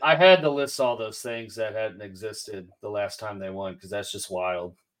that. I had to list all those things that hadn't existed the last time they won, because that's just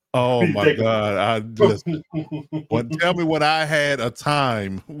wild. Oh my God! Tell me what I had a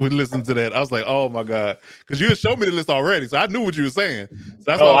time when listening to that. I was like, oh my God, because you had showed me the list already, so I knew what you were saying. So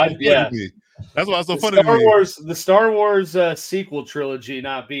that's why that's why it's so funny. The Star Wars sequel trilogy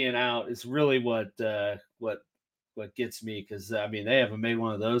not being out is really what what gets me, because I mean they haven't made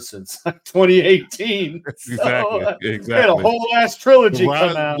one of those since like 2018. Exactly, So, exactly. They had a whole ass trilogy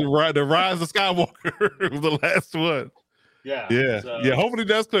come out. The Rise of Skywalker was the last one. Yeah. Yeah. Hopefully,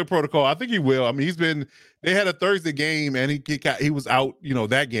 that's clear protocol. I think he will. I mean, they had a Thursday game and he was out,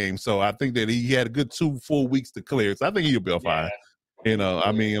 that game. So I think that he had a good 2 full weeks to clear. So I think he'll be fine.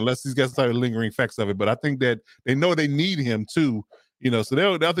 I mean, unless he's got some lingering effects of it. But I think that they know they need him too. So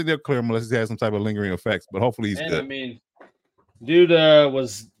I think they'll clear him unless he has some type of lingering effects. But hopefully he's good. I mean, dude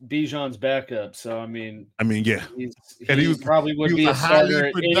was Bijan's backup, so I mean, yeah. He probably would be a starter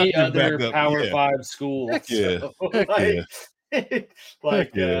at any other Power 5 school. I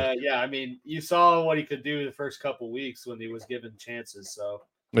mean, you saw what he could do the first couple weeks when he was given chances. So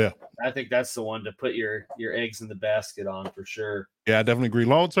yeah, I think that's the one to put your eggs in the basket on for sure. Yeah, I definitely agree.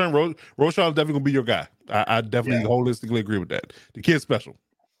 Long term, Roschon is definitely gonna be your guy. I definitely holistically agree with that. The kid's special.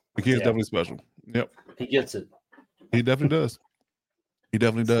 The kid's definitely special. Yep, he gets it. He definitely does. He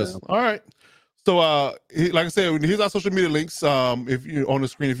definitely does. All right. So, like I said, here's our social media links. If you're on the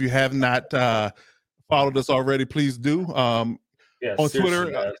screen, if you have not followed us already, please do. On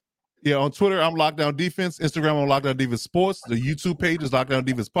Twitter, on Twitter, I'm Lockdown Defense. Instagram, I'm Lockdown Defense Sports. The YouTube page is Lockdown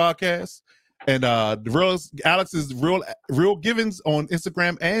Defense Podcast. And Alex is Real Givens on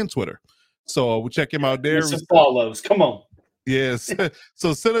Instagram and Twitter. So we'll check him out there. Some follows. Come on. Yes.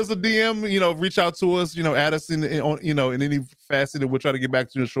 So send us a DM, reach out to us, add us in any facet, and we'll try to get back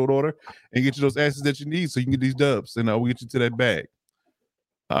to you in short order and get you those answers that you need so you can get these dubs, and we'll get you to that bag.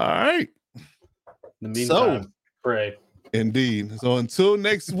 All right. In the meantime, pray. Indeed. So until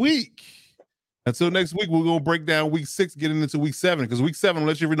next week, we're going to break down week 6, getting into week 7, because week 7, I'll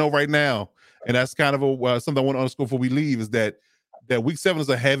let you know right now, and that's kind of something I want to underscore before we leave, is that week 7 is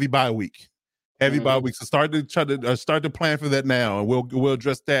a heavy bye week. Bye week. So start to plan for that now, and we'll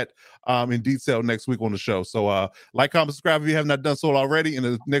address that in detail next week on the show. So like, comment, subscribe if you have not done so already.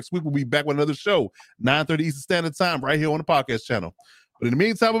 And next week we'll be back with another show, 9:30 Eastern Standard Time, right here on the podcast channel. But in the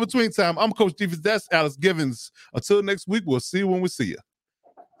meantime, in between time, I'm Coach Defense. That's Alex Givens. Until next week, we'll see you when we see you.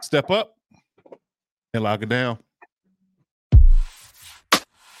 Step up and lock it down.